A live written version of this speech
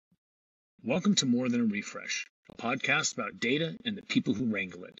Welcome to More Than a Refresh, a podcast about data and the people who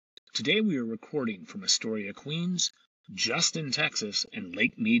wrangle it. Today we are recording from Astoria, Queens, Justin, Texas, and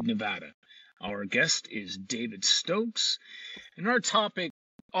Lake Mead, Nevada. Our guest is Dave Stokes, and our topic,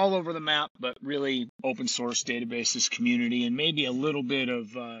 all over the map, but really open source databases, community, and maybe a little bit of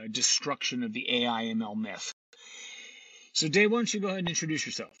destruction of the AI ML myth. So Dave, why don't you go ahead and introduce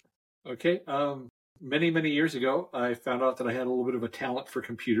yourself? Okay. Many years ago, I found out that I had a little bit of a talent for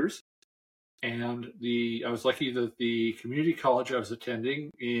computers. And I was lucky that the community college I was attending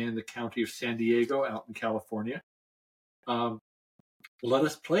in the county of San Diego out in California let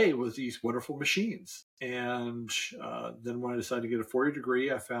us play with these wonderful machines. And then when I decided to get a 4-year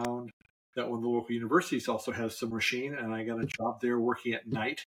degree, I found that one of the local universities also has some machine, and I got a job there working at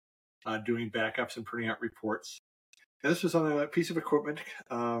night, doing backups and printing out reports. And this was on a piece of equipment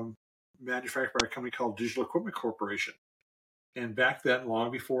manufactured by a company called Digital Equipment Corporation. And back then,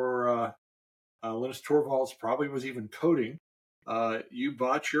 long before Linus Torvalds probably was even coding, you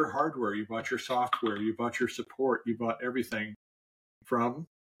bought your hardware, you bought your software, you bought your support, you bought everything from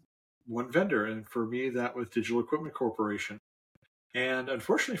one vendor. And for me, that was Digital Equipment Corporation. And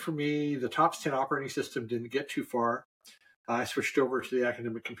unfortunately for me, the TOPS 10 operating system didn't get too far. I switched over to the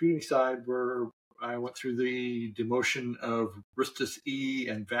academic computing side, where I went through the demotion of Ristus E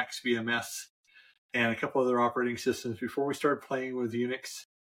and VAX VMS and a couple other operating systems before we started playing with Unix.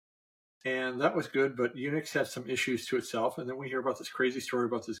 And that was good, but Unix had some issues to itself. And then we hear about this crazy story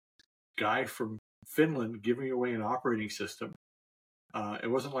about this guy from Finland giving away an operating system.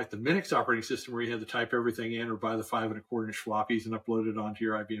 It wasn't like the Minix operating system where you had to type everything in or buy the 5 1/4-inch floppies and upload it onto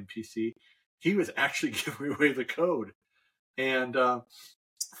your IBM PC. He was actually giving away the code. And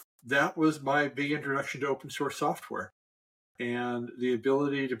that was my big introduction to open source software. And the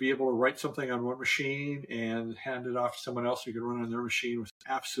ability to be able to write something on one machine and hand it off to someone else who could run on their machine was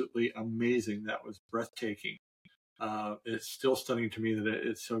absolutely amazing. That was breathtaking. It's still stunning to me that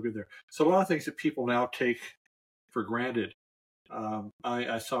it's so good there. So a lot of things that people now take for granted,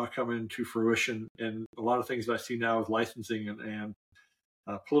 I saw come into fruition. And a lot of things that I see now with licensing and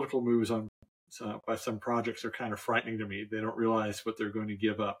political moves by some projects are kind of frightening to me. They don't realize what they're going to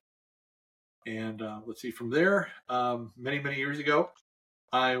give up. And let's see, from there, many years ago,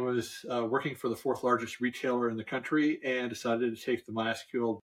 I was working for the 4th largest retailer in the country and decided to take the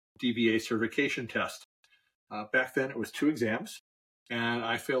MySQL DBA certification test. Back then, it was 2 exams, and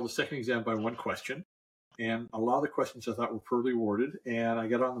I failed the second exam by 1 question. And a lot of the questions I thought were poorly worded, and I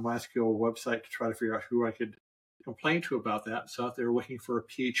got on the MySQL website to try to figure out who I could complain to about that. So they were looking for a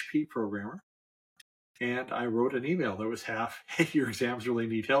PHP programmer. And I wrote an email that was half, hey, your exams really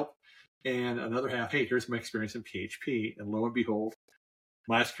need help. And another half, hey, here's my experience in PHP. And lo and behold,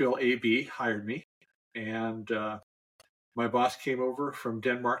 MySQL AB hired me. And my boss came over from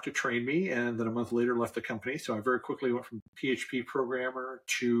Denmark to train me, and then a month later left the company. So I very quickly went from PHP programmer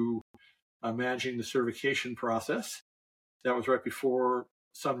to managing the certification process. That was right before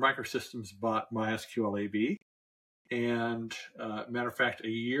Sun Microsystems bought MySQL AB. And matter of fact, a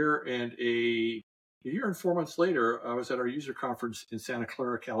year and 4 months later, I was at our user conference in Santa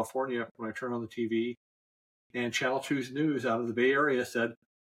Clara, California, when I turned on the TV, and Channel 2's news out of the Bay Area said,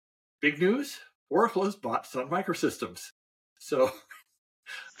 big news, Oracle has bought Sun Microsystems. So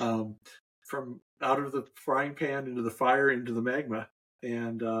from out of the frying pan into the fire, into the magma.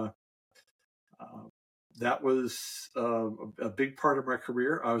 And that was a big part of my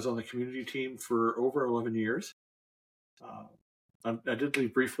career. I was on the community team for over 11 years. I did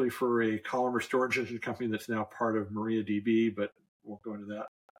leave briefly for a columnar storage engine company that's now part of MariaDB, but won't go into that.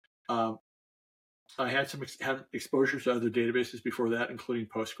 I had some exposure to other databases before that, including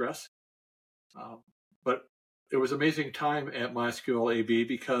Postgres. But it was an amazing time at MySQL AB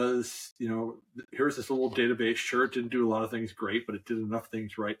because, here's this little database. Sure, it didn't do a lot of things great, but it did enough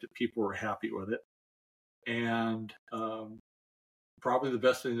things right that people were happy with it. And probably the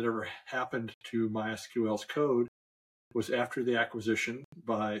best thing that ever happened to MySQL's code was after the acquisition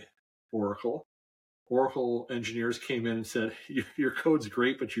by Oracle. Oracle engineers came in and said, your code's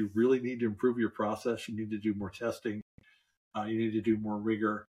great, but you really need to improve your process. You need to do more testing. You need to do more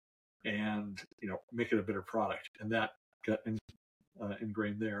rigor and, make it a better product. And that got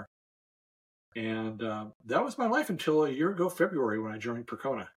ingrained there. And that was my life until a year ago, February, when I joined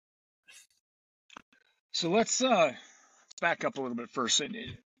Percona. So let's back up a little bit first.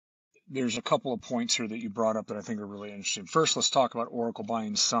 There's a couple of points here that you brought up that I think are really interesting. First, let's talk about Oracle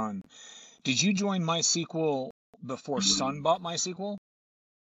buying Sun. Did you join MySQL before Sun bought MySQL?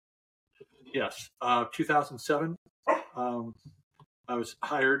 Yes. 2007, I was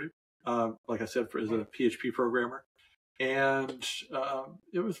hired, like I said, as a PHP programmer. And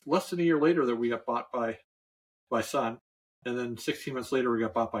it was less than a year later that we got bought by Sun, and then 16 months later we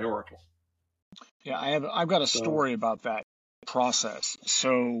got bought by Oracle. Yeah, I've got a story about that process.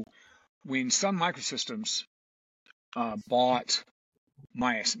 So when Sun Microsystems bought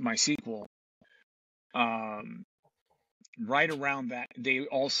MySQL, right around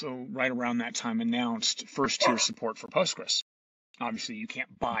that time announced first tier support for Postgres. Obviously, you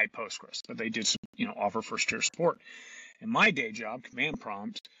can't buy Postgres, but they did, offer first tier support. And my day job, Command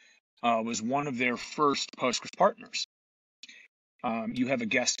Prompt, was one of their first Postgres partners. You have a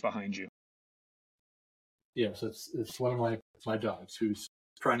guest behind you. Yes, it's one of my dogs who's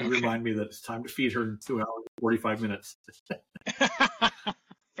trying to remind me that it's time to feed her in 2 hours and 45 minutes.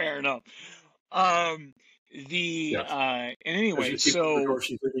 Fair enough. And anyway, so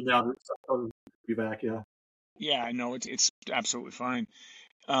she's thinking now to be back. Yeah. Yeah, no, it's absolutely fine.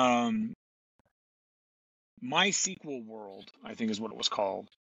 MySQL World, I think is what it was called,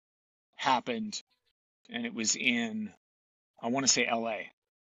 happened, and it was in, I want to say LA,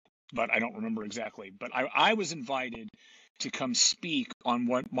 but I don't remember exactly. But I was invited to come speak on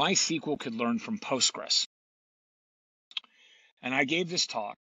what MySQL could learn from Postgres. And I gave this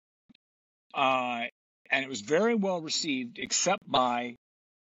talk, and it was very well received, except by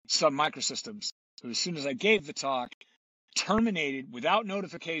Sun Microsystems, who, as soon as I gave the talk, terminated without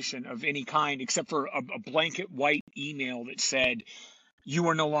notification of any kind, except for a blanket white email that said, "You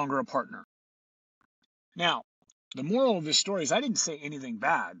are no longer a partner." Now, the moral of this story is I didn't say anything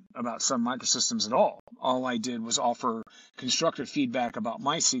bad about Sun Microsystems at all. All I did was offer constructive feedback about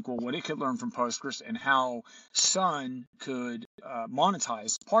MySQL, what it could learn from Postgres, and how Sun could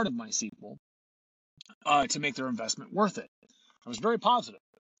monetize part of MySQL to make their investment worth it. I was very positive.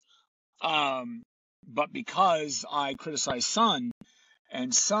 But because I criticized Sun,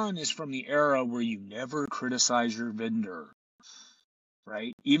 and Sun is from the era where you never criticize your vendor,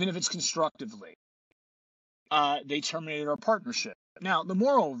 right? Even if it's constructively. They terminated our partnership. Now, the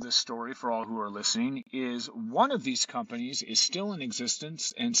moral of this story, for all who are listening, is one of these companies is still in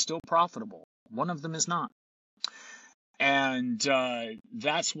existence and still profitable. One of them is not. And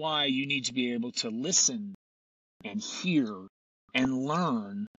that's why you need to be able to listen and hear and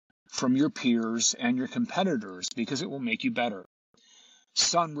learn from your peers and your competitors, because it will make you better.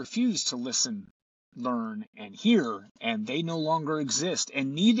 Sun refused to listen, learn, and hear, and they no longer exist,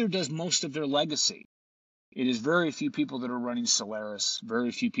 and neither does most of their legacy. It is very few people that are running Solaris,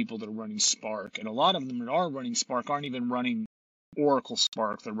 very few people that are running Spark, and a lot of them that are running Spark aren't even running Oracle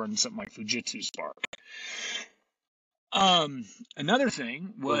Spark. They're running something like Fujitsu Spark. Another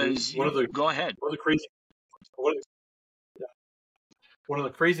thing was, go ahead. One of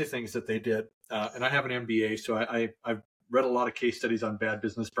the crazy things that they did, and I have an MBA, so I've read a lot of case studies on bad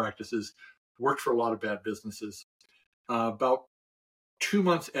business practices, worked for a lot of bad businesses. About 2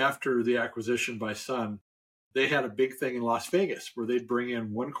 months after the acquisition by Sun, they had a big thing in Las Vegas where they'd bring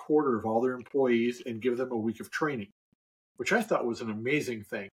in 1/4 of all their employees and give them a week of training, which I thought was an amazing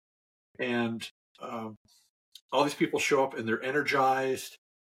thing. And all these people show up and they're energized,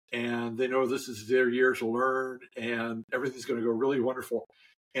 and they know this is their year to learn, and everything's going to go really wonderful.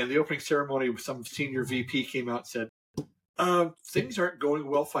 And the opening ceremony, some senior VP came out and said, things aren't going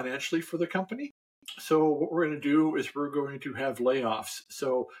well financially for the company. So what we're going to do is we're going to have layoffs.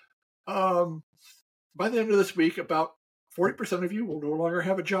 So by the end of this week, about 40% of you will no longer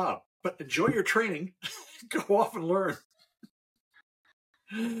have a job. But enjoy your training. Go off and learn.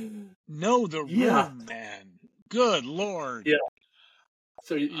 Know the room, man. Good Lord. Yeah.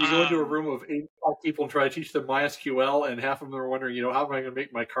 So you go into a room of 85 people and try to teach them MySQL, and half of them are wondering, how am I going to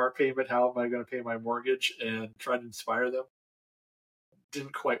make my car payment? How am I going to pay my mortgage? And try to inspire them.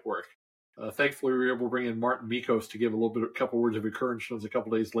 Didn't quite work. Thankfully, we were able to bring in Martin Mikos to give a couple words of encouragement a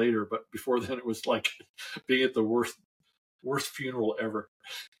couple days later. But before then, it was like being at the worst funeral ever.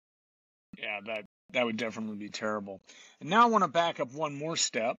 Yeah, that would definitely be terrible. And now I want to back up one more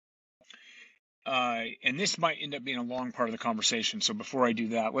step. And this might end up being a long part of the conversation. So before I do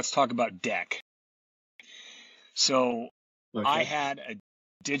that, let's talk about DEC. So okay. I had a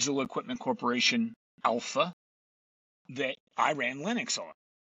Digital Equipment Corporation Alpha that I ran Linux on.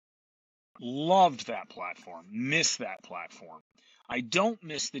 Loved that platform. Miss that platform. I don't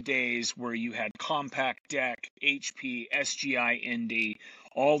miss the days where you had Compact DEC, HP, SGI, Indy,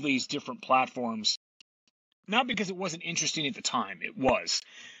 all these different platforms. Not because it wasn't interesting at the time. It was.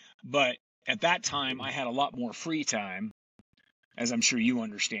 But at that time, I had a lot more free time, as I'm sure you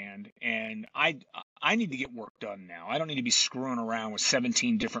understand, and I need to get work done now. I don't need to be screwing around with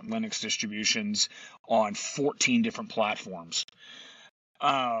 17 different Linux distributions on 14 different platforms.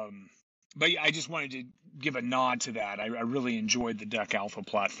 But I just wanted to give a nod to that. I really enjoyed the Deck Alpha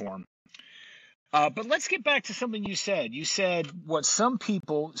platform. But let's get back to something you said. You said what some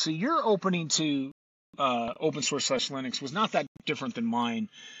people, so your opening to open source / Linux was not that different than mine.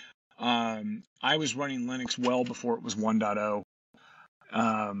 I was running Linux well before it was 1.0.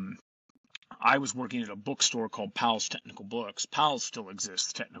 I was working at a bookstore called Powell's Technical Books. Powell's still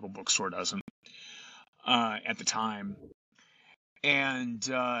exists. Technical Bookstore doesn't at the time. And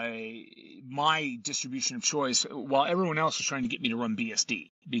my distribution of choice, while everyone else was trying to get me to run BSD,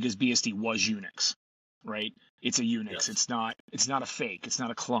 because BSD was Unix, right? It's a Unix. Yes. It's not a fake. It's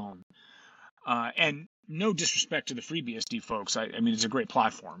not a clone. And no disrespect to the FreeBSD folks. I mean, it's a great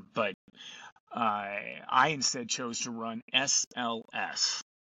platform, but I instead chose to run SLS.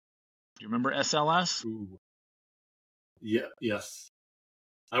 Do you remember SLS? Ooh. Yeah. Yes.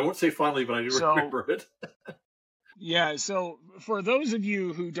 I won't say fondly, but I do remember it. Yeah, so for those of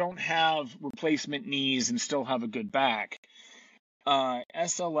you who don't have replacement knees and still have a good back,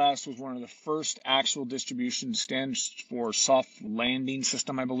 SLS was one of the first actual distributions, stands for Soft Landing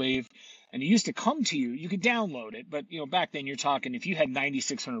System, I believe. And it used to come to you. You could download it, but back then you're talking, if you had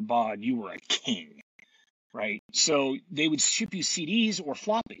 9600 baud, you were a king, right? So they would ship you CDs or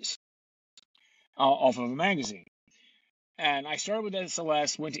floppies off of a magazine. And I started with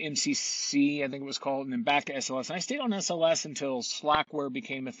SLS, went to MCC, I think it was called, and then back to SLS. And I stayed on SLS until Slackware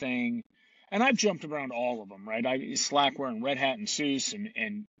became a thing. And I've jumped around all of them, right? Slackware and Red Hat and SUSE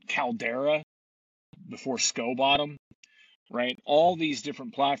and Caldera before SCO bottom, right? All these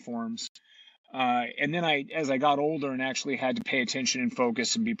different platforms. And then as I got older and actually had to pay attention and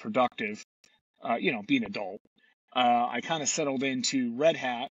focus and be productive, be an adult, I kind of settled into Red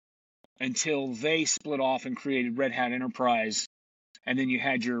Hat until they split off and created Red Hat Enterprise. And then you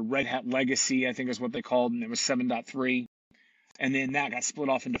had your Red Hat Legacy, I think is what they called, and it was 7.3. And then that got split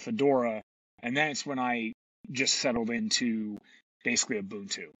off into Fedora. And that's when I just settled into basically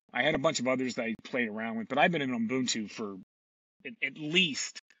Ubuntu. I had a bunch of others that I played around with, but I've been in Ubuntu for at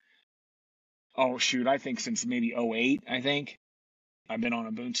least, I think since maybe 08, I think. I've been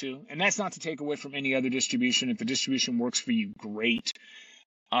on Ubuntu. And that's not to take away from any other distribution. If the distribution works for you, great.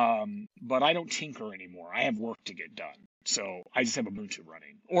 But I don't tinker anymore. I have work to get done. So I just have Ubuntu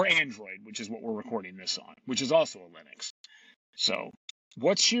running. Or Android, which is what we're recording this on, which is also a Linux. So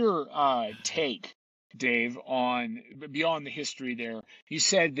what's your take, Dave, on beyond the history there? You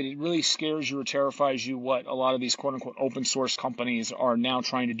said that it really scares you or terrifies you what a lot of these quote-unquote open source companies are now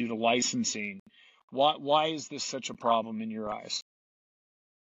trying to do to licensing. Why is this such a problem in your eyes?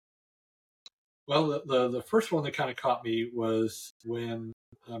 Well, the first one that kind of caught me was when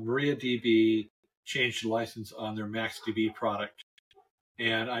MariaDB changed the license on their MaxDB product.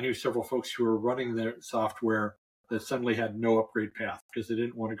 And I knew several folks who were running their software that suddenly had no upgrade path because they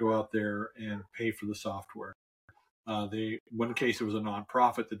didn't want to go out there and pay for the software. One case, it was a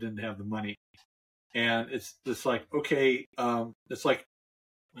nonprofit that didn't have the money. And it's like, okay, it's like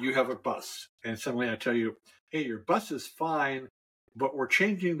you have a bus. And suddenly I tell you, hey, your bus is fine, but we're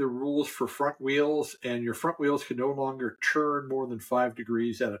changing the rules for front wheels, and your front wheels can no longer turn more than 5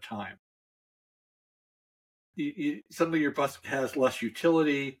 degrees at a time. Suddenly your bus has less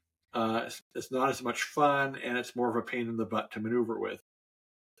utility, it's not as much fun, and it's more of a pain in the butt to maneuver with.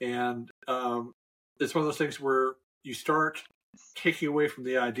 And it's one of those things where you start taking away from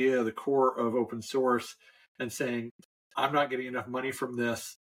the idea, the core of open source, and saying, I'm not getting enough money from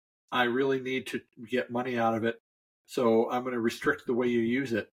this. I really need to get money out of it. So I'm going to restrict the way you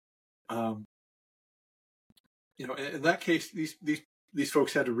use it. In that case, these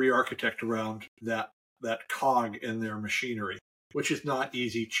folks had to re-architect around that cog in their machinery, which is not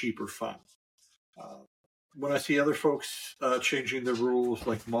easy, cheap, or fun. When I see other folks changing the rules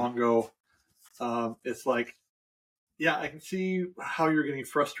like Mongo, it's like, yeah, I can see how you're getting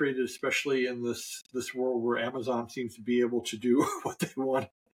frustrated, especially in this world where Amazon seems to be able to do what they want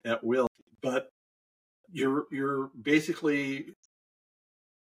at will. But you're basically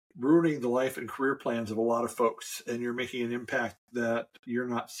ruining the life and career plans of a lot of folks, and you're making an impact that you're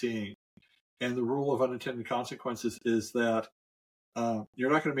not seeing. And the rule of unintended consequences is that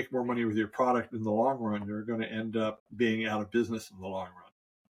you're not going to make more money with your product in the long run. You're going to end up being out of business in the long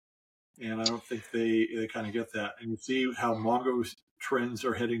run. And I don't think they kind of get that. And you see how Mongo's trends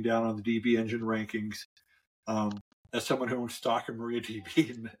are heading down on the DB engine rankings. As someone who owns stock in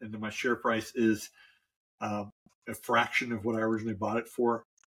MariaDB, and my share price is a fraction of what I originally bought it for,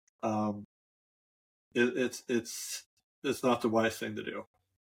 it's not the wise thing to do.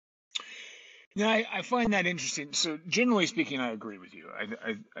 Yeah, I find that interesting. So generally speaking, I agree with you.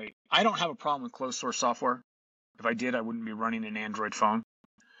 I don't have a problem with closed source software. If I did, I wouldn't be running an Android phone.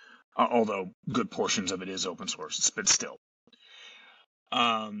 although good portions of it is open source, but still.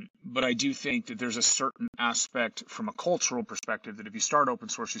 But I do think that there's a certain aspect from a cultural perspective that if you start open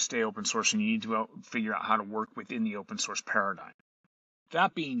source, you stay open source, and you need to figure out how to work within the open source paradigm.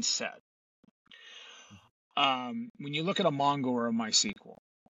 That being said, when you look at a Mongo or a MySQL,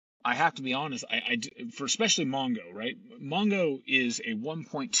 I have to be honest, for especially Mongo, right? Mongo is a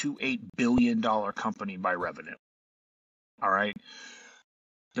 $1.28 billion company by revenue. All right.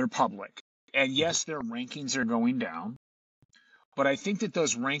 They're public. And yes, their rankings are going down, but I think that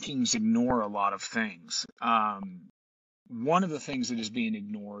those rankings ignore a lot of things. One of the things that is being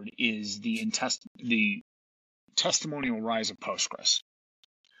ignored is the testimonial rise of Postgres.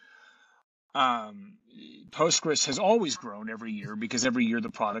 Postgres has always grown every year because every year the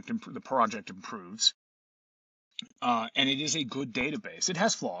project improves, and it is a good database. It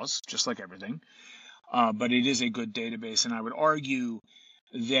has flaws, just like everything, but it is a good database. And I would argue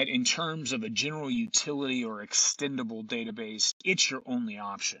that in terms of a general utility or extendable database, it's your only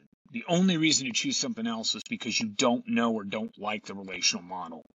option. The only reason to choose something else is because you don't know or don't like the relational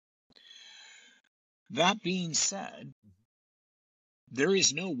model. That being said, there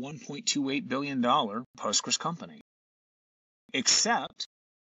is no $1.28 billion Postgres company, except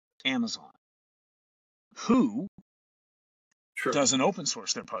Amazon, who doesn't open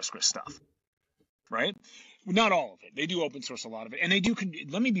source their Postgres stuff, right? Not all of it. They do open source a lot of it. And they do,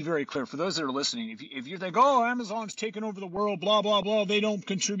 let me be very clear, for those that are listening, if you think, oh, Amazon's taken over the world, blah, blah, blah, they don't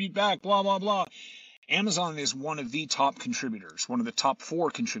contribute back, blah, blah, blah. Amazon is one of the top contributors, one of the top 4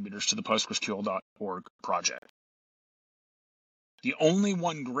 contributors to the PostgreSQL.org project. The only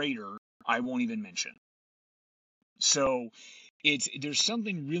one greater, I won't even mention. So there's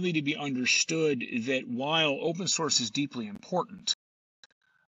something really to be understood that while open source is deeply important,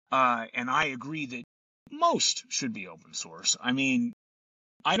 and I agree that most should be open source. I mean,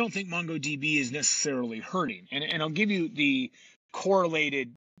 I don't think MongoDB is necessarily hurting. And I'll give you the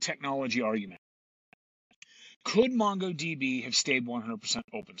correlated technology argument. Could MongoDB have stayed 100%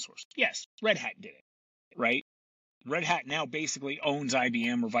 open source? Yes, Red Hat did it, right? Red Hat now basically owns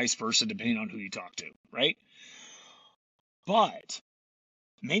IBM or vice versa, depending on who you talk to, right? But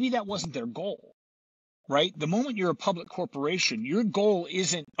maybe that wasn't their goal, right? The moment you're a public corporation, your goal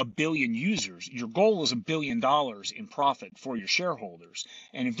isn't a billion users. Your goal is $1 billion in profit for your shareholders.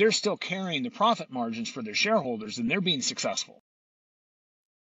 And if they're still carrying the profit margins for their shareholders, then they're being successful,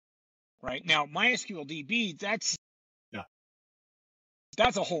 right? Now, MySQL DB,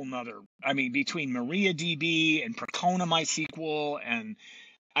 that's a whole nother, I mean, between MariaDB and Percona MySQL, and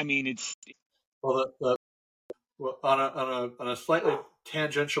I mean, it's... Well, on a slightly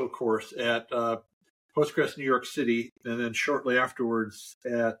tangential course at Postgres New York City, and then shortly afterwards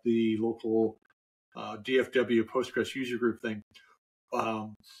at the local DFW Postgres user group thing,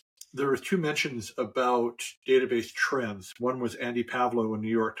 there was 2 mentions about database trends. One was Andy Pavlo in New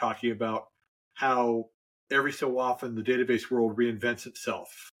York talking about how every so often the database world reinvents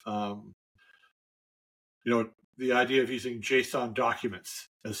itself. The idea of using JSON documents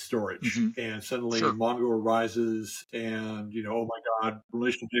as storage, and suddenly Mongo arises, and oh my God,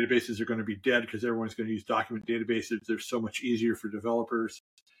 relational databases are going to be dead because everyone's going to use document databases. They're so much easier for developers.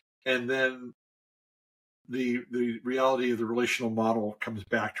 And then the reality of the relational model comes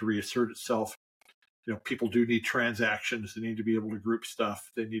back to reassert itself. People do need transactions. They need to be able to group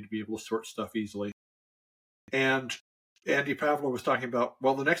stuff. They need to be able to sort stuff easily. And Andy Pavlo was talking about,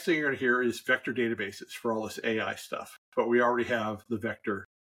 well, the next thing you're going to hear is vector databases for all this AI stuff, but we already have the vector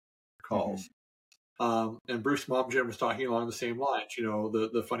calls. And Bruce Momgen was talking along the same lines.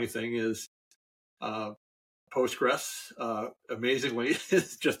 The funny thing is Postgres, amazingly,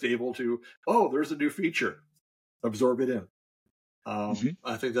 is just able to, there's a new feature, absorb it in.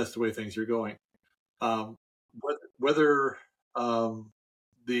 I think that's the way things are going. Whether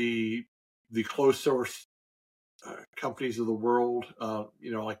the closed source companies of the world,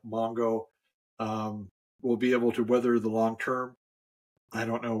 like Mongo, will be able to weather the long term, I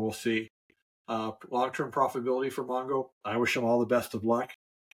don't know. We'll see. Long-term profitability for Mongo, I wish them all the best of luck.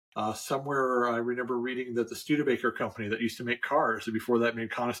 Somewhere I remember reading that the Studebaker company that used to make cars, and before that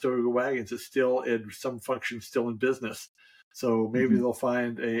made Conestoga wagons, is still in some function, still in business. So maybe they'll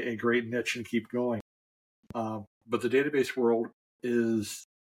find a great niche and keep going. But the database world is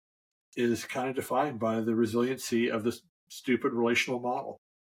kind of defined by the resiliency of this stupid relational model.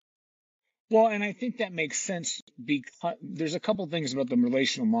 Well, and I think that makes sense because there's a couple things about the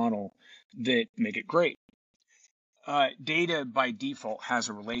relational model that make it great. Data by default has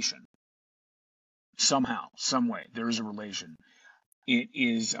a relation. Somehow, some way, there is a relation. It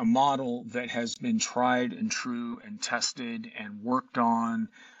is a model that has been tried and true and tested and worked on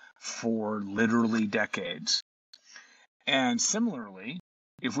for literally decades. And similarly,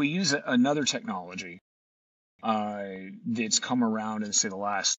 if we use another technology that's come around in, say, the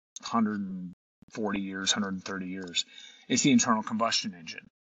last 140 years, 130 years, it's the internal combustion engine.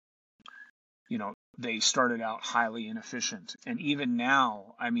 They started out highly inefficient. And even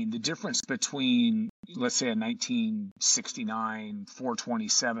now, I mean, the difference between, let's say, a 1969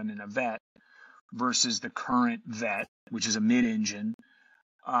 427 in a Vet versus the current Vet, which is a mid-engine,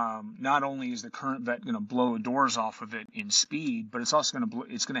 not only is the current Vet going to blow the doors off of it in speed, but it's also going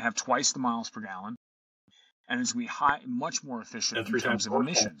to have twice the miles per gallon, and it's going to be much more efficient in terms of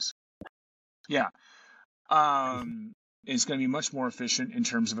emissions. Yeah. It's going to be much more efficient in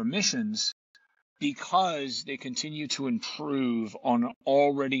terms of emissions because they continue to improve on an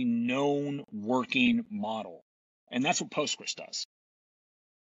already known working model. And that's what Postgres does.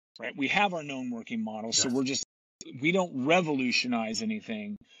 Right? We have our known working model, so we don't revolutionize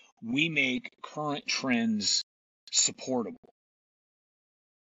anything. We make current trends supportable.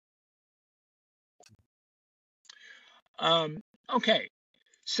 Okay,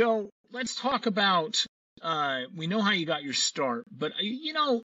 so let's talk about, we know how you got your start, but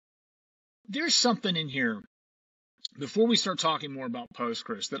there's something in here before we start talking more about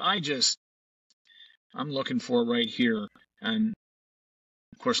Postgres that I'm looking for right here. And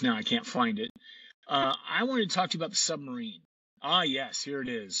of course now I can't find it. I wanted to talk to you about the submarine. Ah, yes, here it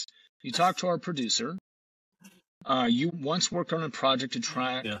is. You talked to our producer. You once worked on a project to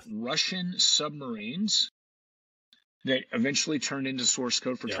track Russian submarines that eventually turned into source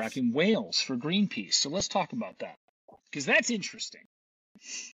code for tracking whales for Greenpeace. So let's talk about that, because that's interesting.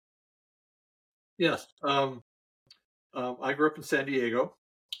 Yes. I grew up in San Diego,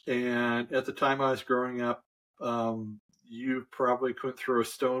 and at the time I was growing up, you probably couldn't throw a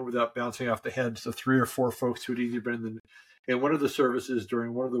stone without bouncing off the heads of 3 or 4 folks who'd either been in one of the services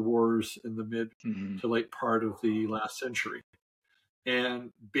during one of the wars in the mid to late part of the last century. And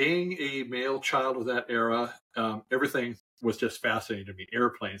being a male child of that era, everything was just fascinating to me.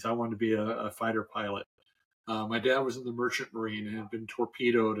 Airplanes. I wanted to be a fighter pilot. My dad was in the Merchant Marine and had been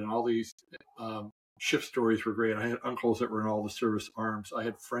torpedoed, and all these ship stories were great. I had uncles that were in all the service arms. I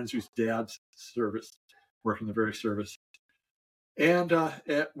had friends whose dads worked in the very service. And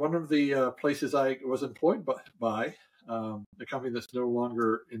at one of the places I was employed by a company that's no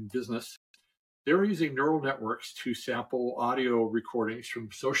longer in business, they were using neural networks to sample audio recordings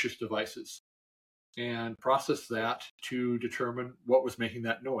from Socius devices and process that to determine what was making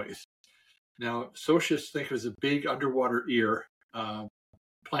that noise. Now, Socius, think of as a big underwater ear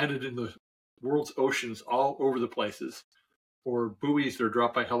planted in the world's oceans all over the places, or buoys that are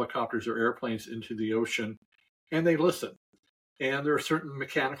dropped by helicopters or airplanes into the ocean, and they listen. And there are certain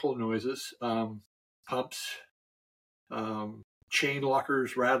mechanical noises, pumps, chain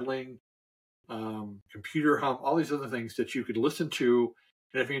lockers rattling, computer hum, all these other things that you could listen to.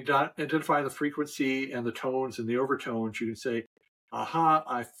 And if you identify the frequency and the tones and the overtones, you can say, aha,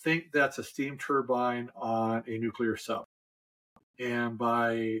 I think that's a steam turbine on a nuclear sub. And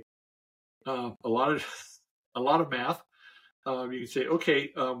by a lot of math, you can say,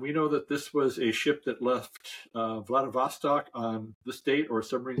 okay, we know that this was a ship that left Vladivostok on this date, or a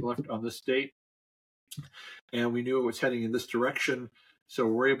submarine left on this date, and we knew it was heading in this direction, so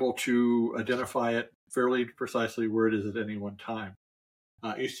we're able to identify it fairly precisely where it is at any one time.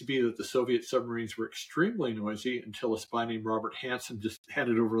 It used to be that the Soviet submarines were extremely noisy until a spy named Robert Hansen just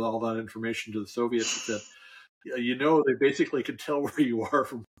handed over all that information to the Soviets and said, they basically can tell where you are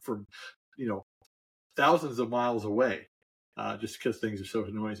from thousands of miles away, just because things are so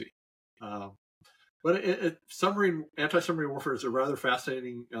noisy. But anti-submarine warfare is a rather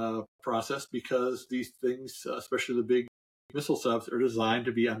fascinating process, because these things, especially the big missile subs, are designed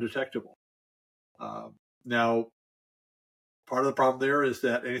to be undetectable. Now, part of the problem there is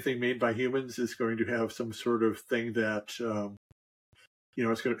that anything made by humans is going to have some sort of thing that,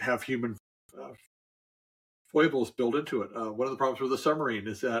 it's going to have human foibles built into it. One of the problems with a submarine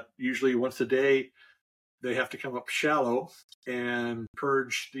is that usually once a day, they have to come up shallow and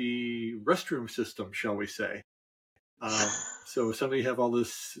purge the restroom system, shall we say. So suddenly you have all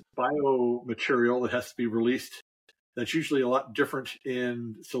this biomaterial that has to be released that's usually a lot different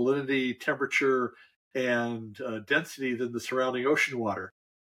in salinity, temperature, and density than the surrounding ocean water.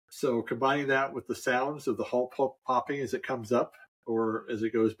 So combining that with the sounds of the hull popping as it comes up or as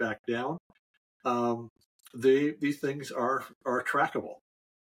it goes back down, these things are trackable.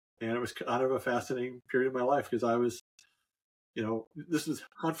 And it was kind of a fascinating period of my life, because I was, this is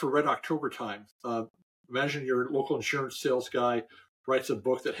Hunt for Red October time. Imagine your local insurance sales guy writes a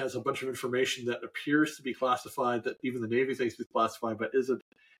book that has a bunch of information that appears to be classified, that even the Navy thinks is classified, but isn't.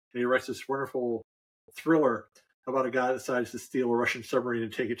 and he writes this wonderful thriller about a guy that decides to steal a Russian submarine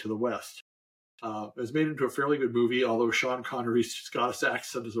and take it to the West. It was made into a fairly good movie, although Sean Connery's Scottish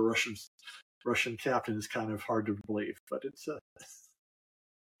accent as a Russian captain is kind of hard to believe. But it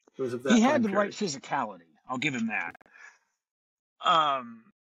was of that He had time the period. right physicality. I'll give him that.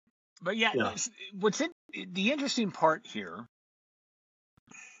 But yeah, the interesting part here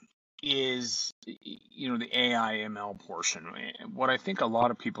is, the AI ML portion. What I think a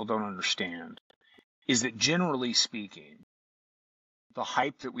lot of people don't understand is that, generally speaking, the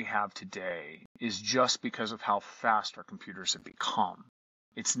hype that we have today is just because of how fast our computers have become.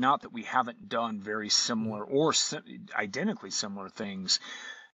 It's not that we haven't done very similar or identically similar things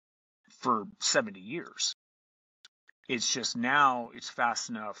for 70 years. It's just now it's fast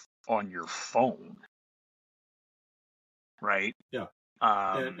enough on your phone, right? Yeah.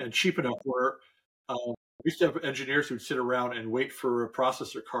 And cheap enough where we used to have engineers who'd sit around and wait for a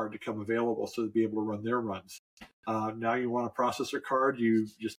processor card to come available so they'd be able to run their runs. Now you want a processor card, you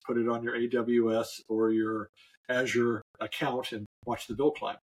just put it on your AWS or your Azure account and watch the bill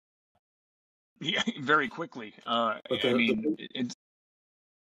climb. Yeah, very quickly. It's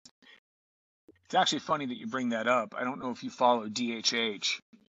actually funny that you bring that up. I don't know if you follow DHH,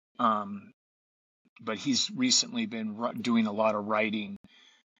 but he's recently been doing a lot of writing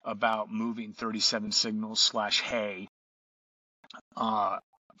about moving 37 signals /Hay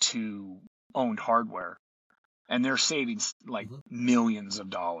to owned hardware. And they're saving like millions of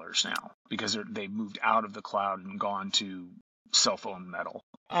dollars now because they've moved out of the cloud and gone to cell phone metal.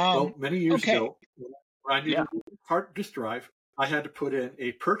 Well, many years ago, when I needed a hard disk drive, I had to put in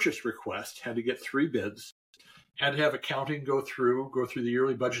a purchase request, had to get 3 bids, had to have accounting go through the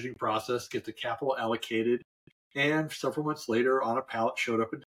yearly budgeting process, get the capital allocated, and several months later, on a pallet showed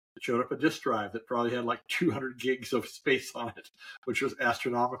up a disk drive that probably had like 200 gigs of space on it, which was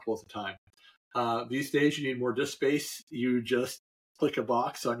astronomical at the time. These days, you need more disk space. You just click a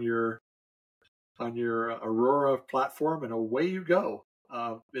box on your Aurora platform, and away you go.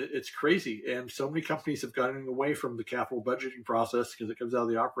 It's crazy, and so many companies have gotten away from the capital budgeting process because it comes out of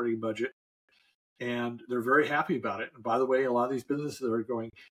the operating budget, and they're very happy about it. And by the way, a lot of these businesses are going,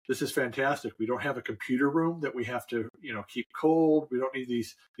 "This is fantastic. We don't have a computer room that we have to, keep cold. We don't need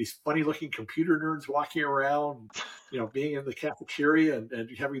these funny-looking computer nerds walking around, being in the cafeteria and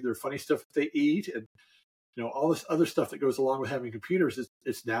having their funny stuff that they eat, and all this other stuff that goes along with having computers.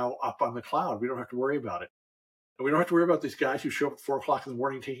 It's now up on the cloud. We don't have to worry about it." And we don't have to worry about these guys who show up at 4 o'clock in the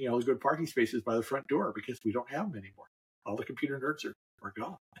morning taking all the good parking spaces by the front door because we don't have them anymore. All the computer nerds are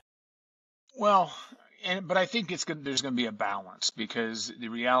gone. Well, but I think there's going to be a balance, because the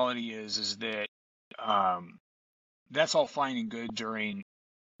reality is that that's all fine and good during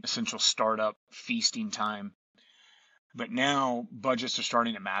essential startup feasting time, but now budgets are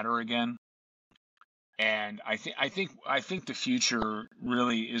starting to matter again. And I think the future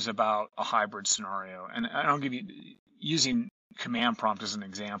really is about a hybrid scenario. And I'll give you, using command prompt as an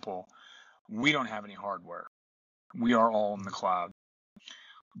example, we don't have any hardware. We are all in the cloud.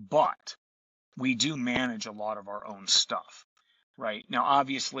 But we do manage a lot of our own stuff, right? Now,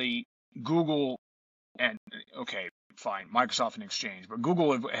 obviously, Google and, okay, fine, Microsoft and Exchange, but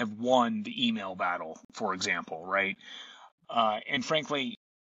Google have won the email battle, for example, right? And frankly,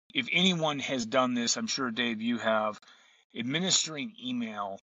 if anyone has done this, I'm sure, Dave, you have, administering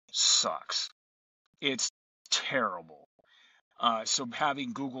email sucks. It's terrible. So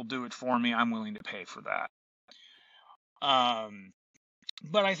having Google do it for me, I'm willing to pay for that.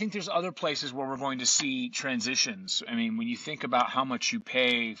 But I think there's other places where we're going to see transitions. I mean, when you think about how much you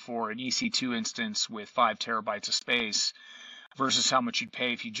pay for an EC2 instance with 5 terabytes of space versus how much you'd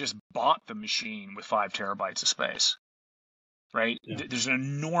pay if you just bought the machine with 5 terabytes of space, right? Yeah. There's an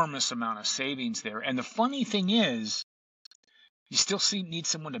enormous amount of savings there. And the funny thing is, you still need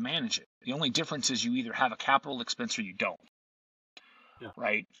someone to manage it. The only difference is you either have a capital expense or you don't,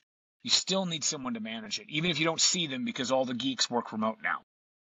 right? You still need someone to manage it, even if you don't see them, because all the geeks work remote now.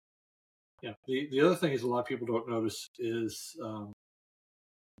 Yeah. The other thing is, a lot of people don't notice is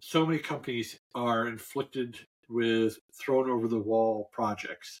so many companies are inflicted with thrown over the wall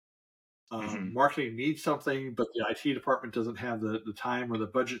projects. Marketing needs something, but the IT department doesn't have the time or the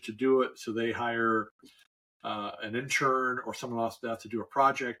budget to do it, so they hire an intern or someone else to do a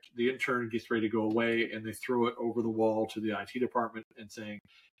project. The intern gets ready to go away, and they throw it over the wall to the IT department and saying,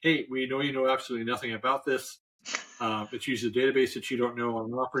 "Hey, we know you know absolutely nothing about this. It's using a database that you don't know, on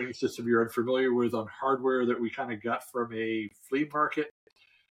an operating system you're unfamiliar with, on hardware that we kind of got from a flea market,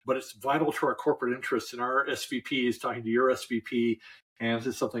 but it's vital to our corporate interests, and our SVP is talking to your SVP, and this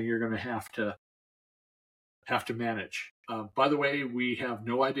is something you're going to have to manage." By the way, we have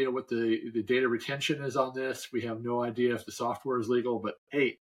no idea what the data retention is on this. We have no idea if the software is legal, but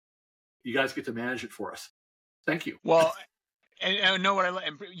hey, you guys get to manage it for us. Thank you. Well, and I know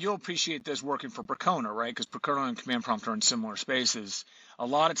and you'll appreciate this working for Percona, right? Because Percona and Command Prompt are in similar spaces. A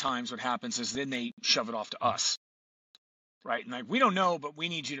lot of times what happens is then they shove it off to us, right? And like, we don't know, but we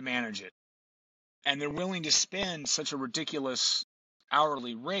need you to manage it. And they're willing to spend such a ridiculous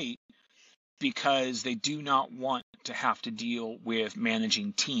hourly rate because they do not want to have to deal with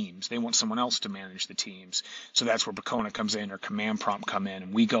managing teams. They want someone else to manage the teams. So that's where Percona comes in or Command Prompt come in,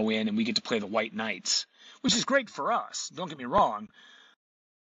 and we go in and we get to play the white knights, which is great for us. Don't get me wrong,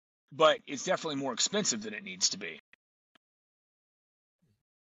 but it's definitely more expensive than it needs to be.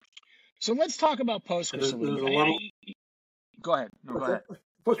 So let's talk about Postgres a little bit. Go ahead. No, go ahead.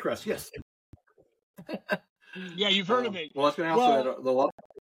 Postgres, yes. Yeah, you've heard of it. Well, I was going to answer that.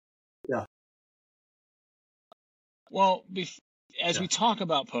 Yeah. Well, as we talk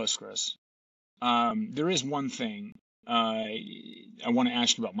about Postgres, there is one thing I want to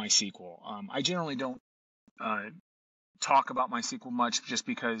ask you about MySQL. I generally don't talk about MySQL much just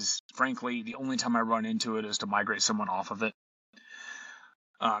because, frankly, the only time I run into it is to migrate someone off of it.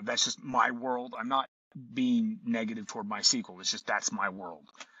 That's just my world. I'm not being negative toward MySQL. It's just that's my world.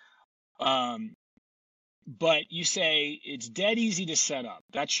 But you say it's dead easy to set up.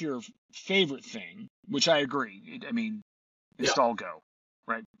 That's your favorite thing, which I agree. I mean, install Go,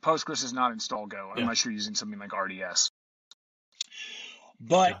 right? Postgres is not install Go unless you're using something like RDS.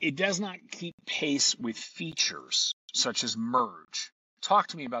 But it does not keep pace with features such as merge. Talk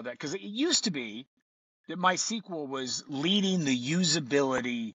to me about that, because it used to be that MySQL was leading the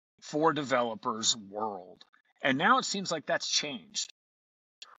usability for developers world. And now it seems like that's changed.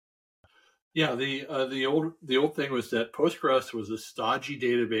 Yeah, the old thing was that Postgres was a stodgy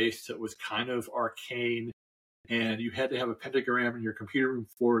database that was kind of arcane, and you had to have a pentagram in your computer room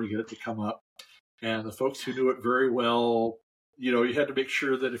floor to get it to come up. And the folks who knew it very well, you had to make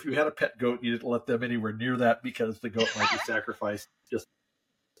sure that if you had a pet goat, you didn't let them anywhere near that because the goat might be sacrificed just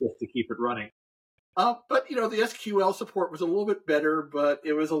to keep it running. But the SQL support was a little bit better, but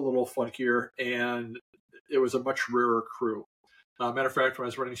it was a little funkier, and it was a much rarer crew. Matter of fact, when I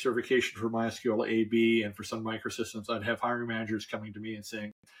was running certification for MySQL AB and for some microsystems, I'd have hiring managers coming to me and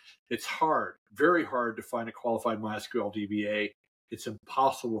saying, it's hard, very hard to find a qualified MySQL DBA. It's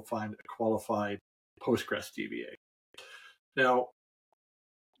impossible to find a qualified Postgres DBA. Now,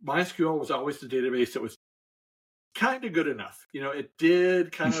 MySQL was always the database that was kind of good enough. It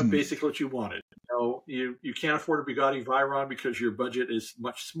did kind of basically what you wanted. You can't afford a Bugatti Veyron because your budget is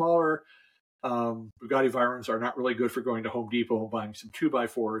much smaller. Bugatti Veyrons are not really good for going to Home Depot and buying some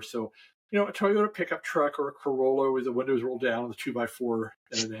 2x4s. So, a Toyota pickup truck or a Corolla with the windows rolled down with a 2x4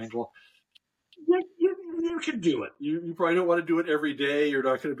 at an angle, you can do it. You probably don't want to do it every day. You're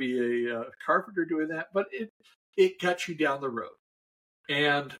not going to be a carpenter doing that, but it got you down the road.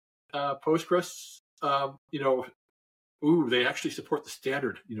 And Postgres, they actually support the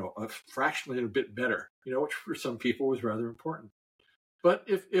standard, fractionally a bit better, which for some people was rather important. But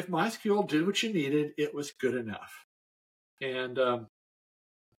if MySQL did what you needed, it was good enough. And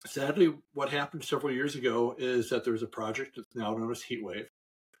sadly, what happened several years ago is that there was a project that's now known as HeatWave,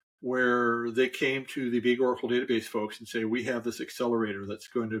 where they came to the big Oracle database folks and say, we have this accelerator that's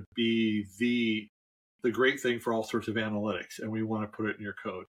going to be the great thing for all sorts of analytics, and we want to put it in your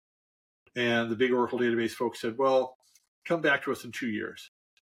code. And the big Oracle database folks said, well, come back to us in 2 years.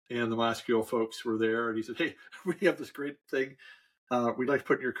 And the MySQL folks were there, and he said, hey, we have this great thing. We'd like to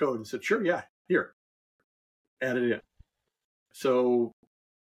put in your code. And said, sure, yeah, here, add it in. So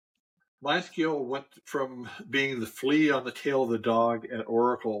MySQL went from being the flea on the tail of the dog at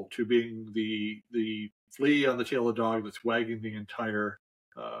Oracle to being the flea on the tail of the dog that's wagging the entire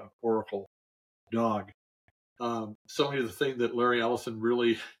Oracle dog. Suddenly the thing that Larry Ellison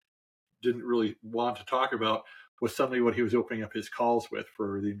really didn't really want to talk about was suddenly what he was opening up his calls with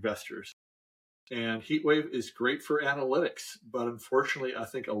for the investors. And HeatWave is great for analytics, but unfortunately, I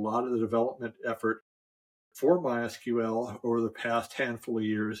think a lot of the development effort for MySQL over the past handful of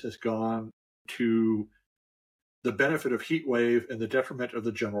years has gone to the benefit of HeatWave and the detriment of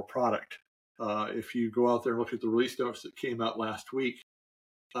the general product. If you go out there and look at the release notes that came out last week,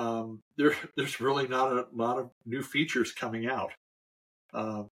 there's really not a lot of new features coming out.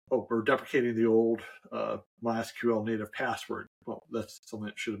 We're deprecating the old MySQL native password. Well, that's something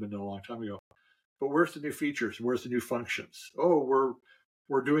that should have been done a long time ago. But where's the new features? Where's the new functions? We're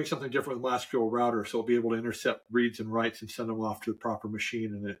doing something different with MySQL router, so we'll be able to intercept reads and writes and send them off to the proper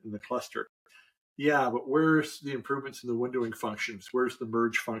machine in the cluster. Yeah, but where's the improvements in the windowing functions? Where's the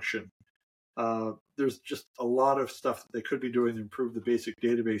merge function? There's just a lot of stuff that they could be doing to improve the basic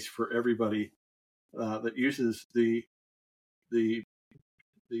database for everybody that uses the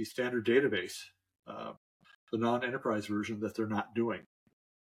standard database, the non-enterprise version that they're not doing,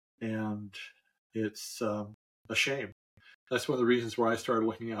 and it's a shame. That's one of the reasons why I started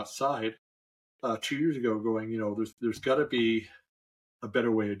looking outside 2 years ago, going, there's got to be a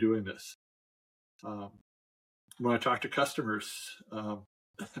better way of doing this. When I talk to customers,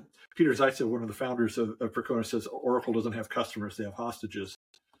 Peter Zaitsev, one of the founders of Percona, says Oracle doesn't have customers; they have hostages.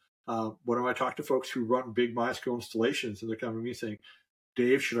 When I talk to folks who run big MySQL installations, and they're coming to me saying,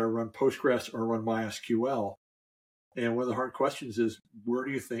 Dave, should I run Postgres or run MySQL? And one of the hard questions is, where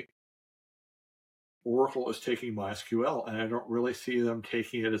do you think Oracle is taking MySQL? And I don't really see them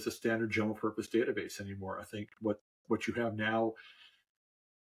taking it as a standard general purpose database anymore. I think what you have now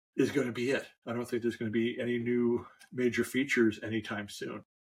is going to be it. I don't think there's going to be any new major features anytime soon.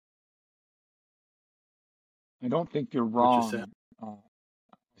 I don't think you're wrong.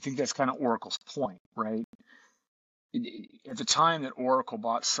 I think that's kind of Oracle's point, right? At the time that Oracle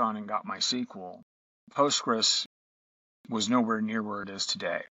bought Sun and got MySQL, Postgres was nowhere near where it is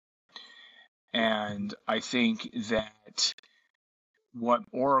today. And I think that what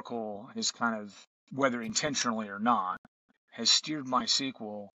Oracle has kind of, whether intentionally or not, has steered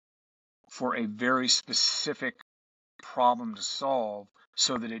MySQL for a very specific problem to solve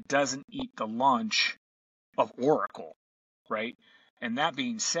so that it doesn't eat the lunch of Oracle, right? And that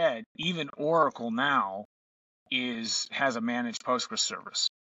being said, even Oracle now has a managed Postgres service,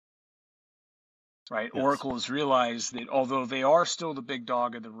 right? Yes. Oracle has realized that although they are still the big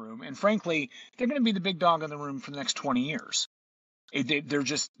dog in the room, and frankly, they're going to be the big dog in the room for the next 20 years.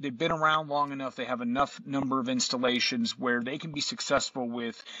 They've been around long enough. They have enough number of installations where they can be successful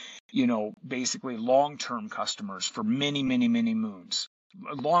with, basically long-term customers for many, many, many moons,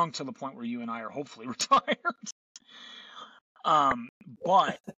 long to the point where you and I are hopefully retired.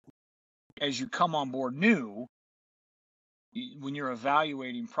 But as you come on board new, when you're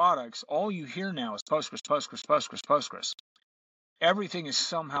evaluating products, all you hear now is Postgres, Postgres, Postgres, Postgres. Everything is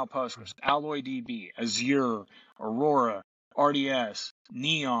somehow Postgres. AlloyDB, Azure, Aurora, RDS,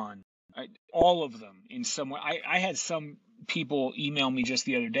 Neon, all of them in some way. I had some people email me just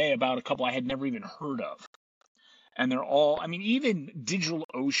the other day about a couple I had never even heard of. And they're all, even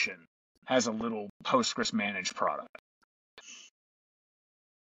DigitalOcean has a little Postgres managed product.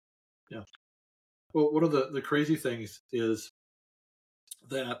 Yeah. Well, one of the crazy things is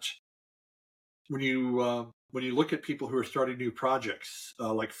that when you look at people who are starting new projects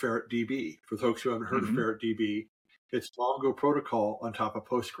like FerretDB, for folks who haven't heard of FerretDB, it's Mongo protocol on top of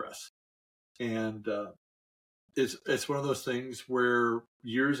Postgres, and it's one of those things where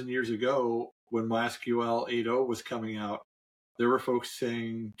years and years ago, when MySQL 8.0 was coming out, there were folks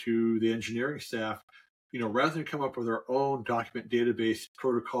saying to the engineering staff, rather than come up with our own document database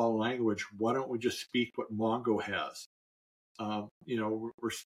protocol language, why don't we just speak what Mongo has? I'm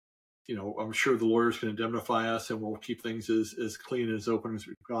sure the lawyers can indemnify us, and we'll keep things as clean and as open as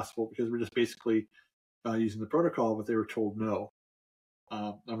possible, because we're just basically using the protocol, but they were told no.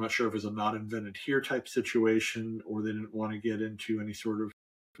 I'm not sure if it was a not invented here type situation, or they didn't want to get into any sort of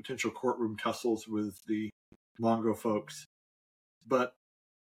potential courtroom tussles with the Mongo folks. But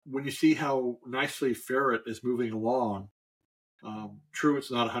when you see how nicely Ferret is moving along, true,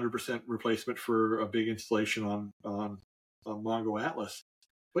 it's not 100% replacement for a big installation on Mongo Atlas,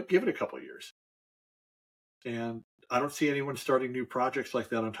 but give it a couple of years. And I don't see anyone starting new projects like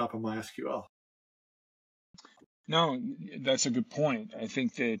that on top of MySQL. No, that's a good point. I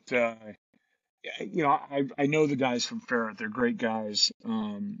think that, I know the guys from Ferret. They're great guys.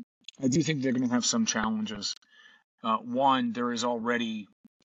 I do think they're going to have some challenges. One, there is already,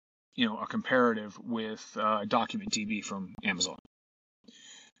 a comparative with DocumentDB from Amazon.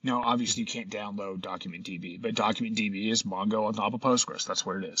 Now, obviously, you can't download DocumentDB, but DocumentDB is Mongo on top of Postgres. That's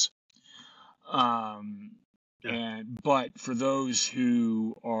what it is. But for those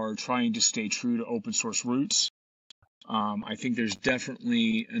who are trying to stay true to open source roots, I think there's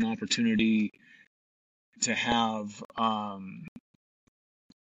definitely an opportunity to have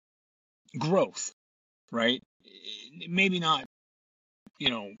growth, right? Maybe not,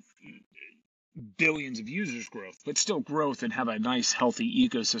 billions of users growth, but still growth, and have a nice, healthy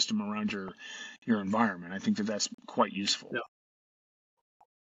ecosystem around your environment. I think that's quite useful.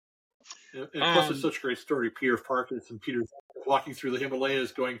 Yeah. And plus, it's such a great story. Peter Parkins and Peter walking through the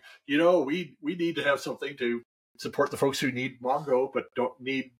Himalayas going, we need to have something to support the folks who need Mongo, but don't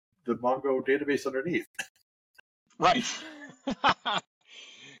need the Mongo database underneath. Right.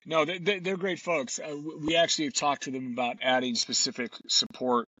 No, they're great folks. We actually have talked to them about adding specific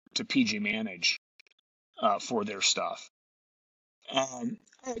support to PG manage for their stuff.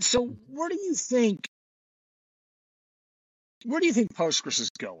 So where do you think Postgres is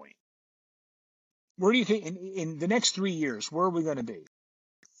going? Where do you think in the next 3 years, where are we going to be?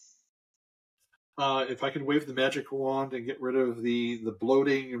 If I could wave the magic wand and get rid of the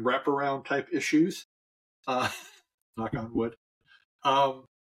bloating and wraparound type issues, knock on wood,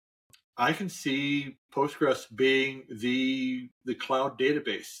 I can see Postgres being the cloud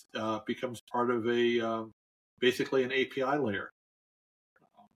database, becomes part of basically an API layer.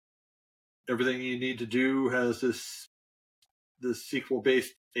 Everything you need to do has this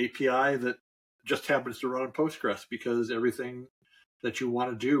SQL-based API that just happens to run on Postgres, because everything that you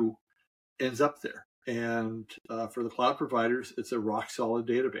want to do ends up there. And for the cloud providers, it's a rock-solid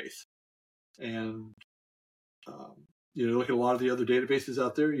database. And look at a lot of the other databases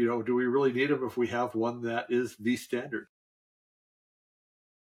out there. Do we really need them if we have one that is the standard?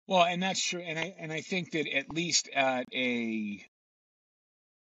 Well, and that's true. And I think that at least at a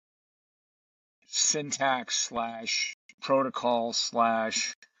syntax / protocol /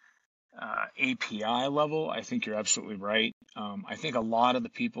 API level, I think you're absolutely right. I think a lot of the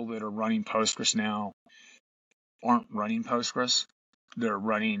people that are running Postgres now aren't running Postgres. They're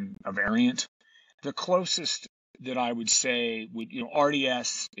running a variant. The closest that I would say would,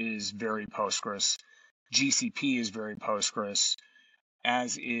 RDS is very Postgres. GCP is very Postgres,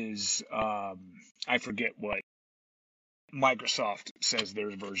 as is, I forget what Microsoft says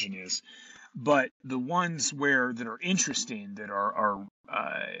their version is. But the ones that are interesting, that are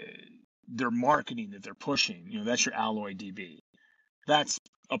their marketing, that they're pushing, that's your Alloy DB. That's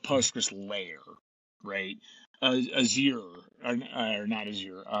a Postgres layer, right? Azure, or not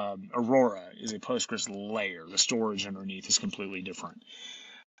Azure, Aurora is a Postgres layer. The storage underneath is completely different.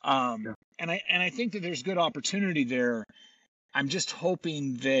 And I think that there's good opportunity there. I'm just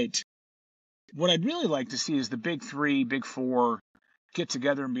hoping that what I'd really like to see is the big three, big four get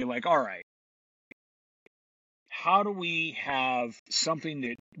together and be like, all right, how do we have something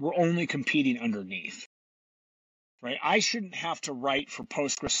that we're only competing underneath? Right? I shouldn't have to write for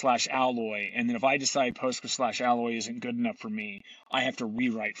Postgres / Alloy, and then if I decide Postgres / Alloy isn't good enough for me, I have to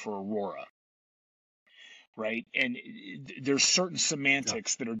rewrite for Aurora. Right? And there's certain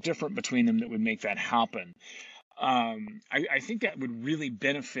semantics that are different between them that would make that happen. I think that would really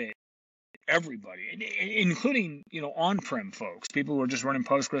benefit everybody, including on-prem folks, people who are just running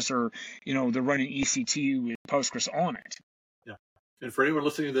Postgres, or they're running EC2 with Postgres on it. Yeah. And for anyone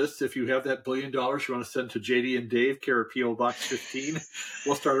listening to this, if you have that $1 billion you want to send to JD and Dave, care of PO Box 15,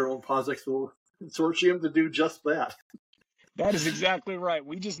 we'll start our own POSIX consortium to do just that. That is exactly right.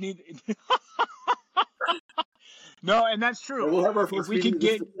 We just need. No, and that's true. And we'll have our first meeting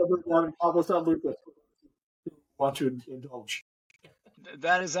down in Cabo San Lucas. Want to indulge?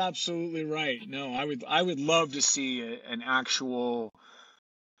 That is absolutely right. No, I would love to see an actual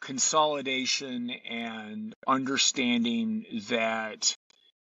consolidation and understanding that,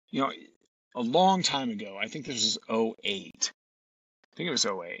 a long time ago, I think this was 08. I think it was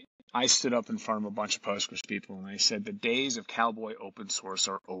 08. I stood up in front of a bunch of Postgres people and I said, the days of cowboy open source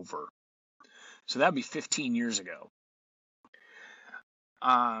are over. So that'd be 15 years ago.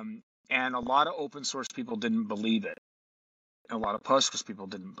 And a lot of open source people didn't believe it. A lot of Postgres people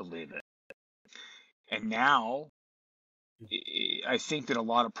didn't believe it. And now I think that a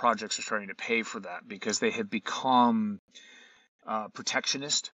lot of projects are starting to pay for that, because they have become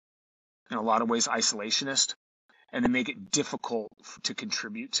protectionist, in a lot of ways isolationist, and they make it difficult to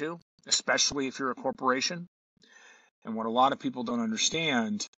contribute to, especially if you're a corporation. And what a lot of people don't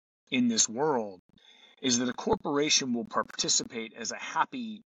understand in this world is that a corporation will participate as a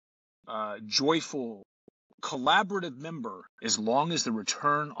happy, joyful, collaborative member as long as the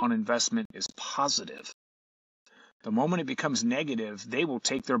return on investment is positive. The moment it becomes negative, they will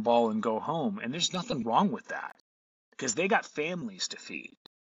take their ball and go home. And there's nothing wrong with that, because they got families to feed.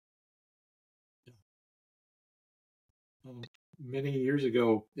 Many years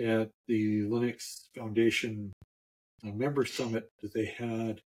ago at the Linux Foundation member summit that they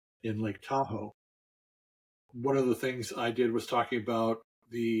had in Lake Tahoe, one of the things I did was talking about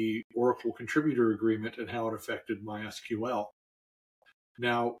the Oracle contributor agreement and how it affected MySQL.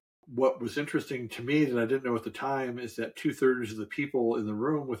 Now, what was interesting to me that I didn't know at the time is that 2/3 of the people in the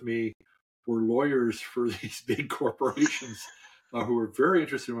room with me were lawyers for these big corporations who were very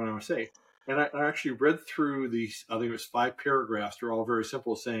interested in what I was saying. And I actually read through these, I think it was 5 paragraphs. They're all very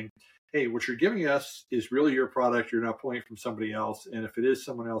simple, saying, hey, what you're giving us is really your product. You're not pulling it from somebody else. And if it is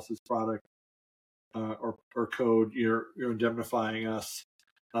someone else's product or code, you're indemnifying us.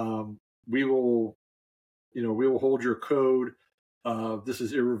 We will hold your code This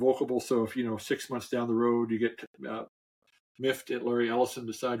is irrevocable. So if 6 months down the road you get miffed at Larry Ellison,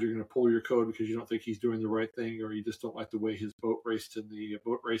 decide you're going to pull your code because you don't think he's doing the right thing, or you just don't like the way his boat raced in the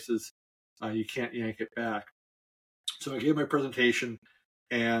boat races, you can't yank it back. So I gave my presentation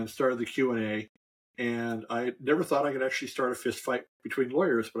and started the Q&A. And I never thought I could actually start a fist fight between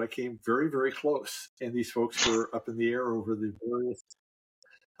lawyers, but I came very, very close. And these folks were up in the air over the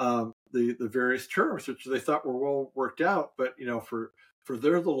various terms, which they thought were well worked out. But for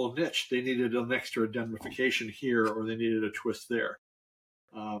their little niche, they needed an extra indemnification here, or they needed a twist there.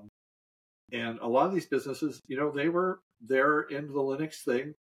 And a lot of these businesses, they're into the Linux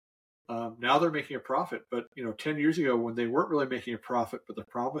thing. Now they're making a profit, but 10 years ago when they weren't really making a profit, but the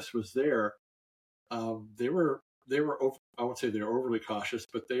promise was there, they were I won't say they were overly cautious,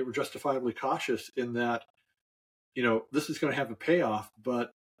 but they were justifiably cautious in that this is going to have a payoff,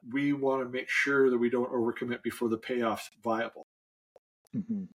 but we want to make sure that we don't overcommit before the payoff's viable.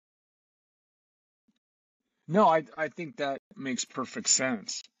 Mm-hmm. No, I think that makes perfect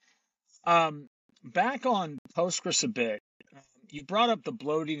sense. Back on Postgres a bit, you brought up the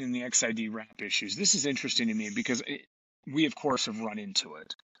bloating and the XID wrap issues. This is interesting to me because we, of course, have run into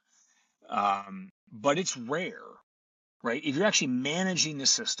it. But it's rare, right? If you're actually managing the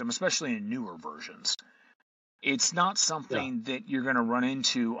system, especially in newer versions, it's not something that you're going to run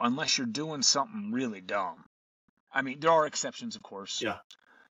into unless you're doing something really dumb. I mean, there are exceptions, of course. Yeah.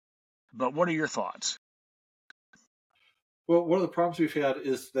 But what are your thoughts? Well, one of the problems we've had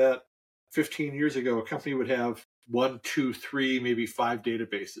is that 15 years ago, a company would have 1, 2, 3, maybe 5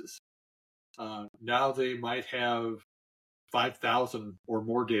 databases. Now they might have 5,000 or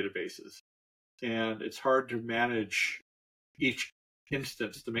more databases. And it's hard to manage each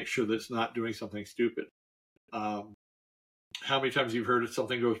instance to make sure that it's not doing something stupid. How many times you've heard if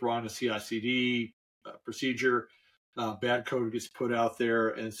something goes wrong in a CI/CD procedure, bad code gets put out there,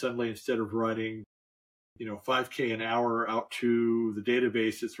 and suddenly instead of writing 5K an hour out to the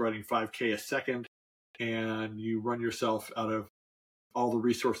database, it's writing 5K a second, and you run yourself out of all the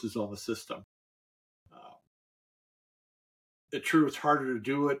resources on the system. It's true, it's harder to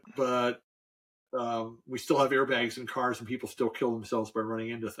do it, but we still have airbags in cars, and people still kill themselves by running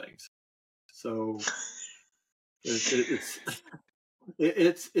into things. So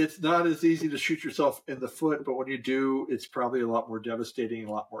it's not as easy to shoot yourself in the foot, but when you do, it's probably a lot more devastating and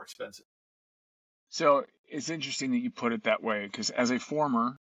a lot more expensive. So it's interesting that you put it that way, because as a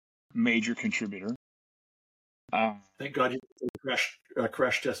former major contributor, thank God you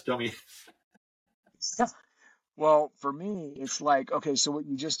crash test dummy. Well, for me, it's like, okay, so what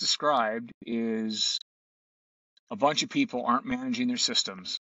you just described is a bunch of people aren't managing their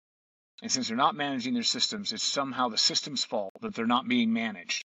systems. And since they're not managing their systems, it's somehow the system's fault that they're not being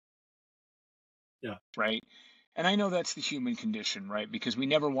managed. Yeah. Right? And I know that's the human condition, right? Because we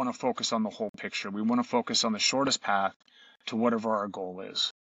never want to focus on the whole picture. We want to focus on the shortest path to whatever our goal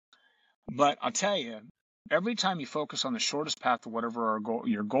is. But I'll tell you, every time you focus on the shortest path to whatever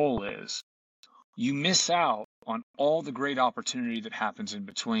your goal is, you miss out on all the great opportunity that happens in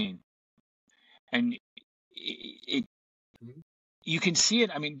between. And you can see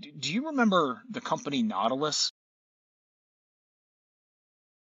it. I mean, do you remember the company Nautilus?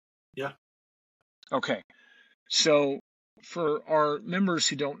 Yeah. Okay. So for our members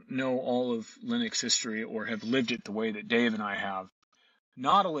who don't know all of Linux history or have lived it the way that Dave and I have,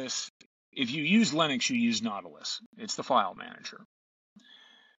 Nautilus, if you use Linux, you use Nautilus. It's the file manager.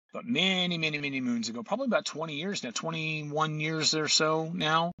 But many, many, many moons ago, probably about 20 years now, 21 years or so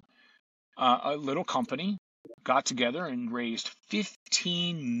now, a little company got together and raised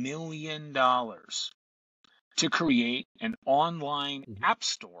 $15 million to create an online app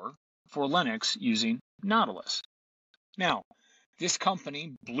store for Linux using Nautilus. Now, this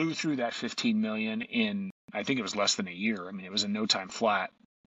company blew through that $15 million in, I think it was less than a year. I mean, it was a no time flat.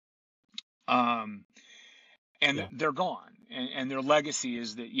 They're gone. And their legacy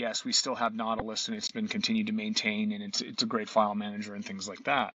is that, yes, we still have Nautilus and it's been continued to maintain, and it's a great file manager and things like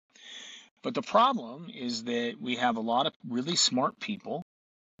that. But the problem is that we have a lot of really smart people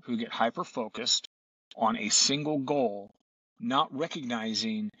who get hyper-focused on a single goal, not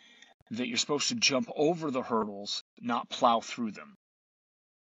recognizing that you're supposed to jump over the hurdles, not plow through them.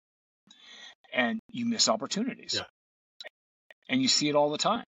 And you miss opportunities. Yeah. And you see it all the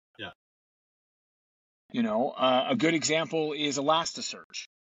time. Yeah. A good example is Elasticsearch,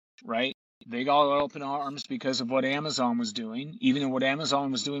 right? They got up in arms because of what Amazon was doing, even though what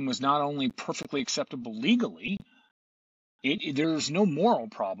Amazon was doing was not only perfectly acceptable legally, there's no moral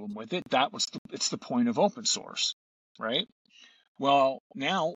problem with it. It's the point of open source, right? Well,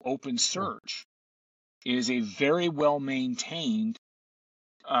 now OpenSearch is a very well maintained,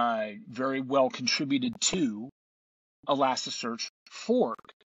 very well contributed to Elasticsearch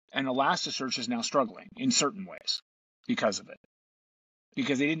fork, and Elasticsearch is now struggling in certain ways because of it.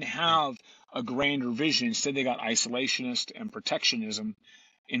 Because they didn't have a grander vision. Instead, they got isolationist and protectionism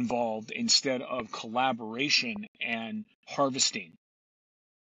involved instead of collaboration and harvesting.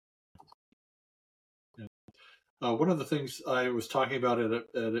 One of the things I was talking about at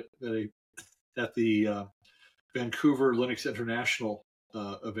the Vancouver Linux International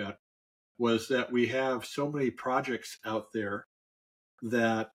event was that we have so many projects out there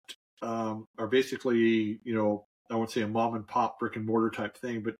that are basically, I won't say a mom and pop brick and mortar type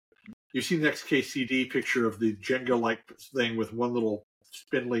thing, but you've seen the XKCD picture of the Jenga-like thing with one little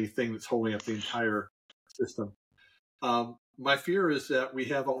spindly thing that's holding up the entire system. My fear is that we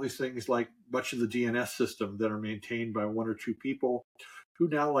have all these things like much of the DNS system that are maintained by one or two people who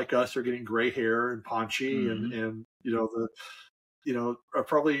now, like us, are getting gray hair and paunchy, and are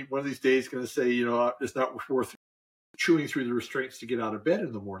probably one of these days going to say, it's not worth chewing through the restraints to get out of bed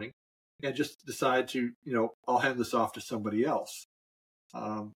in the morning, and just decide to, I'll hand this off to somebody else.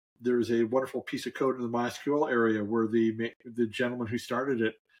 There's a wonderful piece of code in the MySQL area where the gentleman who started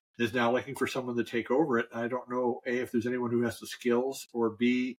it is now looking for someone to take over it. I don't know, A, if there's anyone who has the skills, or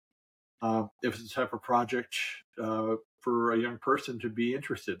B, if it's the type of project for a young person to be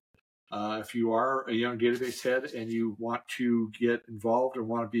interested. If you are a young database head and you want to get involved and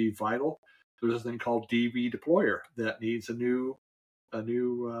want to be vital, there's a thing called DB Deployer that needs a new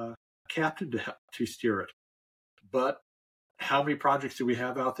captain to steer it. But how many projects do we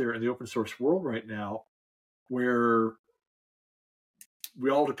have out there in the open source world right now where we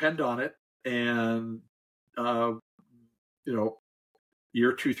all depend on it, and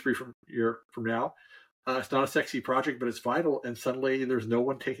year 2, 3 from now, it's not a sexy project, but it's vital, and suddenly there's no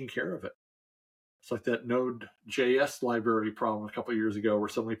one taking care of it. It's like that Node.js library problem a couple of years ago, where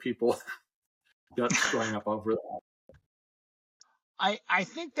suddenly people got strung up over that. I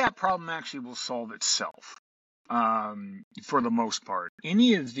think that problem actually will solve itself. For the most part,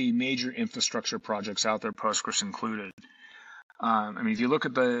 any of the major infrastructure projects out there, Postgres included. If you look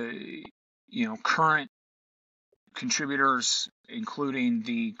at the, current contributors, including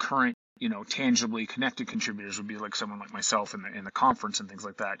the current, tangibly connected contributors, would be like someone like myself in the conference and things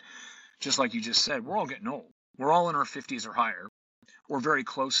like that. Just like you just said, we're all getting old. We're all in our 50s or higher, or very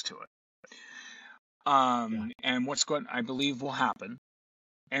close to it. And what's going, I believe, will happen,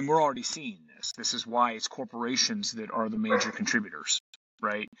 and we're already seeing this. This is why it's corporations that are the major contributors,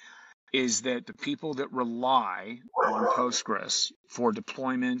 right? Is that the people that rely on Postgres for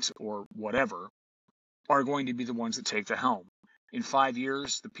deployment or whatever are going to be the ones that take the helm. In 5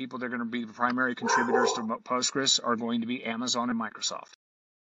 years, the people that are going to be the primary contributors to Postgres are going to be Amazon and Microsoft.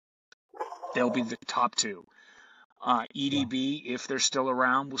 They'll be the top two. EDB, if they're still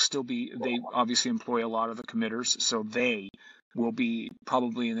around, will still be, they obviously employ a lot of the committers, so they will be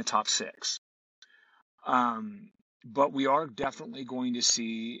probably in the top 6. But we are definitely going to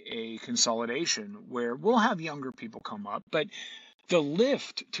see a consolidation where we'll have younger people come up, but the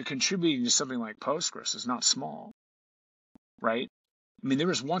lift to contributing to something like Postgres is not small, right? There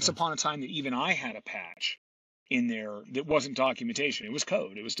was once upon a time that even I had a patch in there that wasn't documentation. It was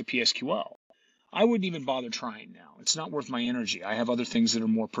code. It was to PSQL. I wouldn't even bother trying now. It's not worth my energy. I have other things that are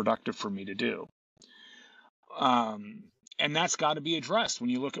more productive for me to do. And that's got to be addressed when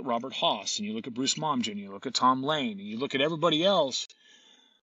you look at Robert Haas, and you look at Bruce Momgen, and you look at Tom Lane, and you look at everybody else.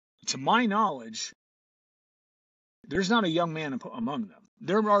 To my knowledge, there's not a young man among them.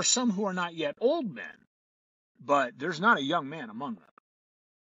 There are some who are not yet old men, but there's not a young man among them.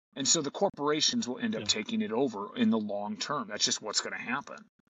 And so the corporations will end up taking it over in the long term. That's just what's going to happen.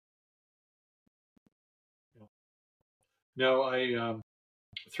 No, I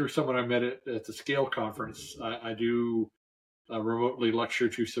through someone I met at the Scale conference, I do remotely lecture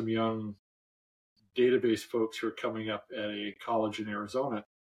to some young database folks who are coming up at a college in Arizona,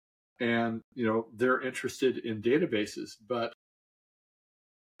 and they're interested in databases, but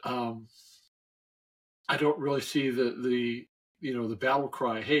I don't really see the battle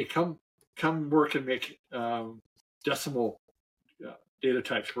cry. Hey, come work and make decimal data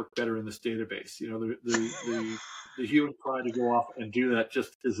types work better in this database. The human cry to go off and do that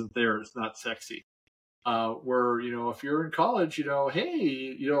just isn't there. It's not sexy. Where, if you're in college,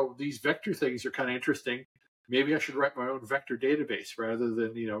 hey, these vector things are kind of interesting. Maybe I should write my own vector database rather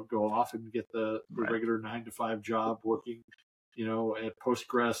than, go off and get the regular 9-to-5 job working, at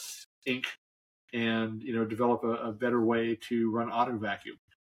Postgres Inc. and, develop a better way to run auto vacuum.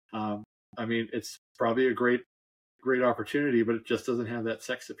 It's probably a great opportunity, but it just doesn't have that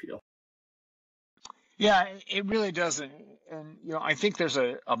sex appeal. Yeah, it really doesn't. And, I think there's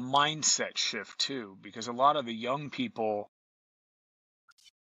a mindset shift too, because a lot of the young people,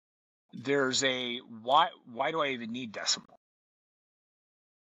 there's a why do I even need decimal,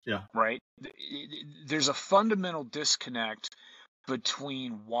 Yeah. right? There's a fundamental disconnect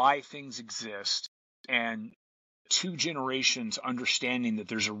between why things exist and two generations understanding that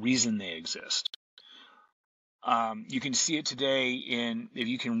there's a reason they exist. You can see it today if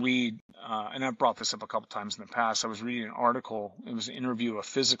you can read, and I've brought this up a couple times in the past. I was reading an article. It was an interview of a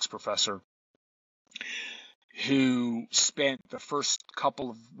physics professor who spent the first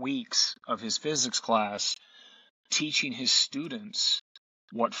couple of weeks of his physics class teaching his students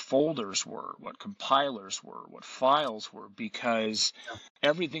what folders were, what compilers were, what files were, because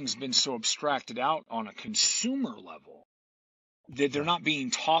everything's been so abstracted out on a consumer level that they're not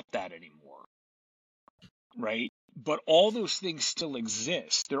being taught that anymore, right? But all those things still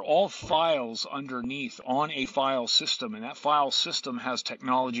exist. They're all files underneath on a file system, and that file system has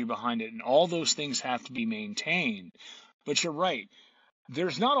technology behind it, and all those things have to be maintained. But you're right.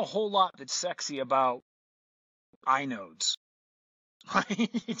 There's not a whole lot that's sexy about inodes. Right?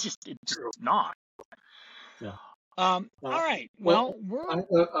 It's just not. Yeah. All right. Well, I'm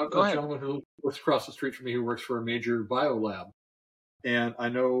go a ahead. gentleman who works across the street from me who works for a major bio lab. And I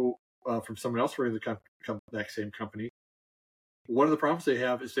know from someone else running that same company, one of the problems they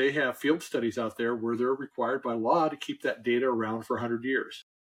have is they have field studies out there where they're required by law to keep that data around for 100 years.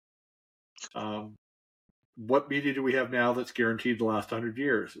 What media do we have now that's guaranteed the last 100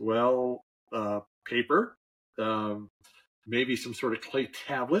 years? Well, paper, maybe some sort of clay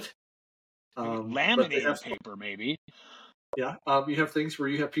tablet. Laminated paper, maybe. Yeah. You have things where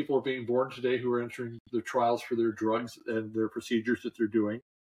you have people being born today who are entering the trials for their drugs and their procedures that they're doing,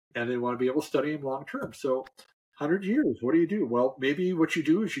 and they want to be able to study them long term. So 100 years, what do? Well, maybe what you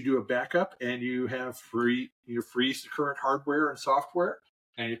do is you do a backup and you freeze the current hardware and software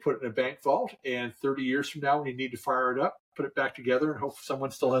and you put it in a bank vault, and 30 years from now when you need to fire it up, put it back together and hope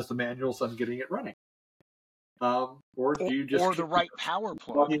someone still has the manuals on getting it running. Or do you just... Or the right power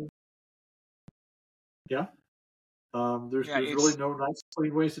plug. Yeah. There's really no nice,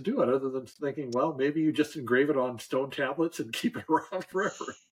 clean ways to do it other than thinking, well, maybe you just engrave it on stone tablets and keep it around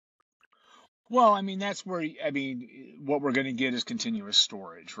forever. Well, that's where, what we're going to get is continuous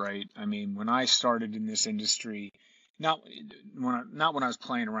storage, right? When I started in this industry, not when I was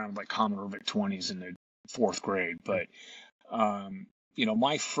playing around with like Commodore VIC-20s in the 4th grade, but,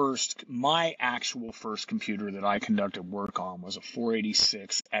 my actual first computer that I conducted work on was a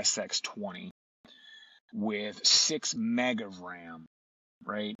 486 SX20 with 6 meg of RAM,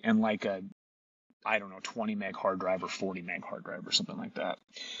 right? And like a, 20 meg hard drive or 40 meg hard drive or something like that.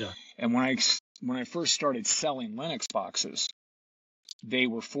 Yeah. And when I first started selling Linux boxes, they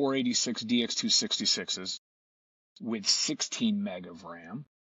were 486 DX266s with 16 meg of RAM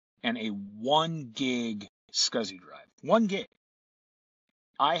and a 1 gig SCSI drive. 1 gig.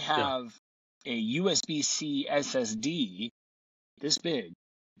 I have a USB-C SSD this big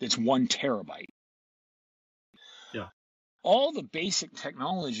that's 1 terabyte. Yeah. All the basic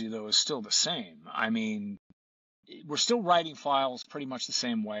technology, though, is still the same. We're still writing files pretty much the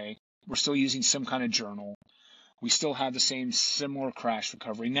same way. We're still using some kind of journal. We still have the same similar crash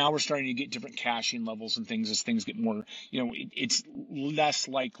recovery. Now we're starting to get different caching levels and things as things get more, it's less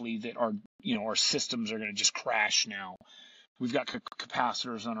likely that our systems are going to just crash now. We've got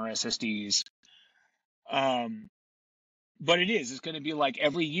capacitors on our SSDs. But it's going to be like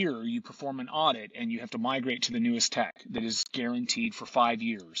every year you perform an audit and you have to migrate to the newest tech that is guaranteed for 5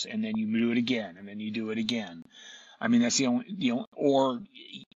 years, and then you do it again, and then you do it again. That's the only, or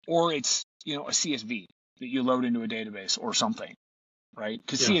it's, a CSV that you load into a database or something, right?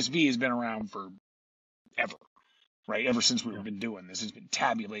 Because CSV has been around for ever, right? Ever since we've been doing this, it's been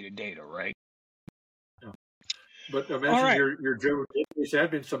tabulated data, right? Yeah. But imagine your Joe database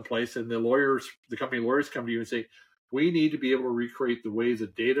admin someplace, and the company lawyers come to you and say, we need to be able to recreate the way the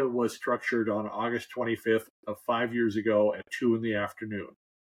data was structured on August 25th of 5 years ago at 2 p.m.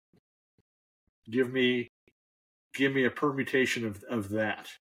 Give me a permutation of that.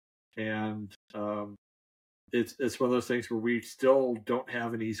 And it's one of those things where we still don't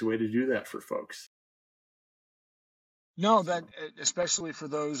have an easy way to do that for folks. No, that especially for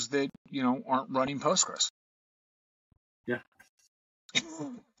those that, aren't running Postgres. Yeah.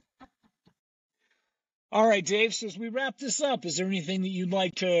 All right, Dave, so as we wrap this up, is there anything that you'd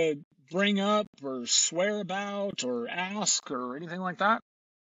like to bring up or swear about or ask or anything like that?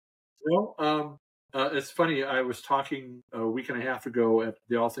 Well, it's funny. I was talking a week and a half ago at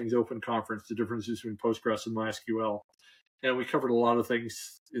the All Things Open conference, the differences between Postgres and MySQL. And we covered a lot of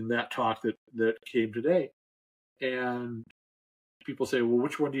things in that talk that came today. And people say, well,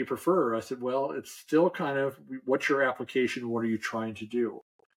 which one do you prefer? I said, well, it's still kind of what's your application? What are you trying to do?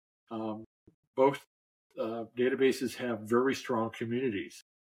 Both databases have very strong communities.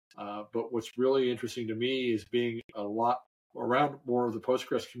 But what's really interesting to me is being a lot around more of the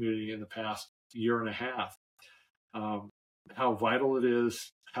Postgres community in the past year and a half. How vital it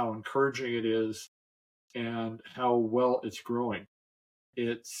is, how encouraging it is, and how well it's growing.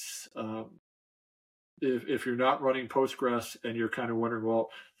 It's if you're not running Postgres and you're kind of wondering, well,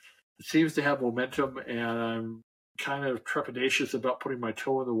 it seems to have momentum, and I'm kind of trepidatious about putting my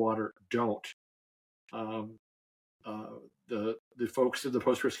toe in the water. Don't. The folks in the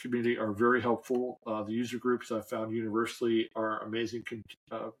Postgres community are very helpful. The user groups I've found universally are amazing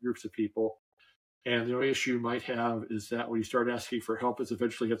groups of people. And the only issue you might have is that when you start asking for help, is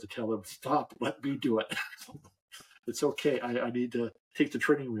eventually you have to tell them, stop, let me do it. It's okay. I need to take the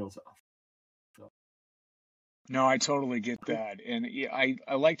training wheels off. So. No, I totally get that. And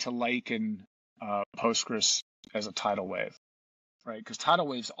I like to liken Postgres as a tidal wave, right? Because tidal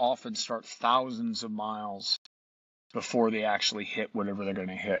waves often start thousands of miles before they actually hit whatever they're going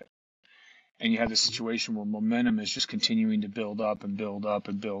to hit. And you have this situation where momentum is just continuing to build up and build up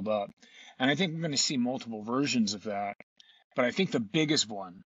and build up. And I think we're going to see multiple versions of that. But I think the biggest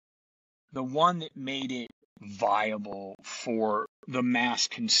one, the one that made it viable for the mass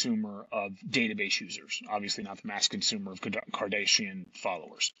consumer of database users, obviously not the mass consumer of Kardashian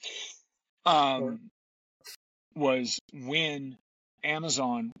followers, was when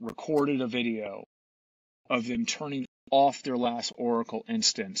Amazon recorded a video of them turning off their last Oracle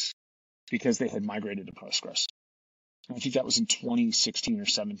instance because they had migrated to Postgres. I think that was in 2016 or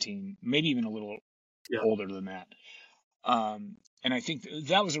 17, maybe even a little older than that. And I think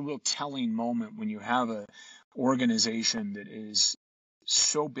that was a real telling moment when you have an organization that is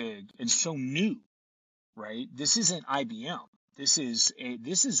so big and so new, right? This isn't IBM. This is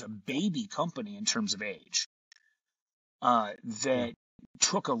a baby company in terms of age that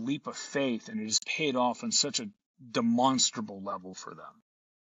took a leap of faith, and it has paid off on such a demonstrable level for them.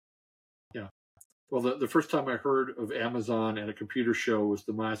 Yeah. Well, the first time I heard of Amazon at a computer show was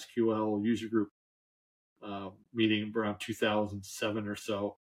the MySQL user group meeting around 2007 or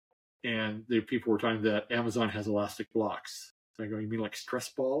so. And people were talking that Amazon has elastic blocks. So I go, you mean like stress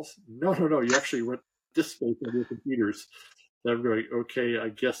balls? No. You actually run disk space on your computers. So I'm going, okay, I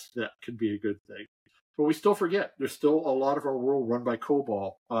guess that could be a good thing. But we still forget, there's still a lot of our world run by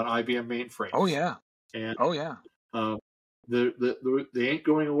COBOL on IBM mainframes. Oh, yeah. And, they ain't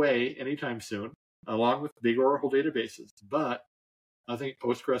going away anytime soon, along with big Oracle databases. But I think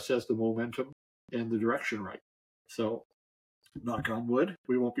Postgres has the momentum and the direction right. So, knock on wood,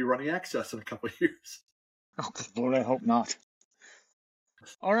 we won't be running Access in a couple of years. Oh, Lord, I hope not.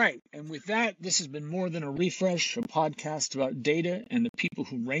 All right. And with that, this has been More Than a Refresh, a podcast about data and the people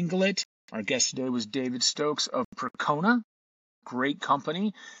who wrangle it. Our guest today was David Stokes of Percona. Great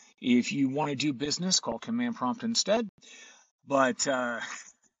company. If you want to do business, call Command Prompt instead. But,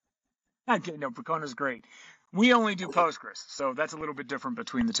 Percona's great. We only do Postgres, so that's a little bit different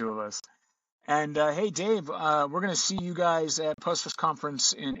between the two of us. And, hey, Dave, we're going to see you guys at Postgres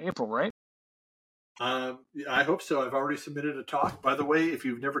Conference in April, right? I hope so. I've already submitted a talk. By the way, if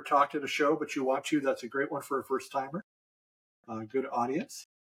you've never talked at a show but you want to, that's a great one for a first-timer. Good audience.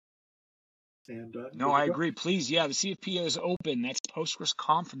 And no, I agree. Please, the CFP is open. That's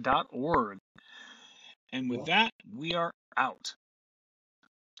postgresconf.org. And with that, we are out.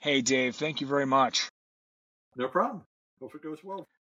 Hey, Dave, thank you very much. No problem. Hope it goes well.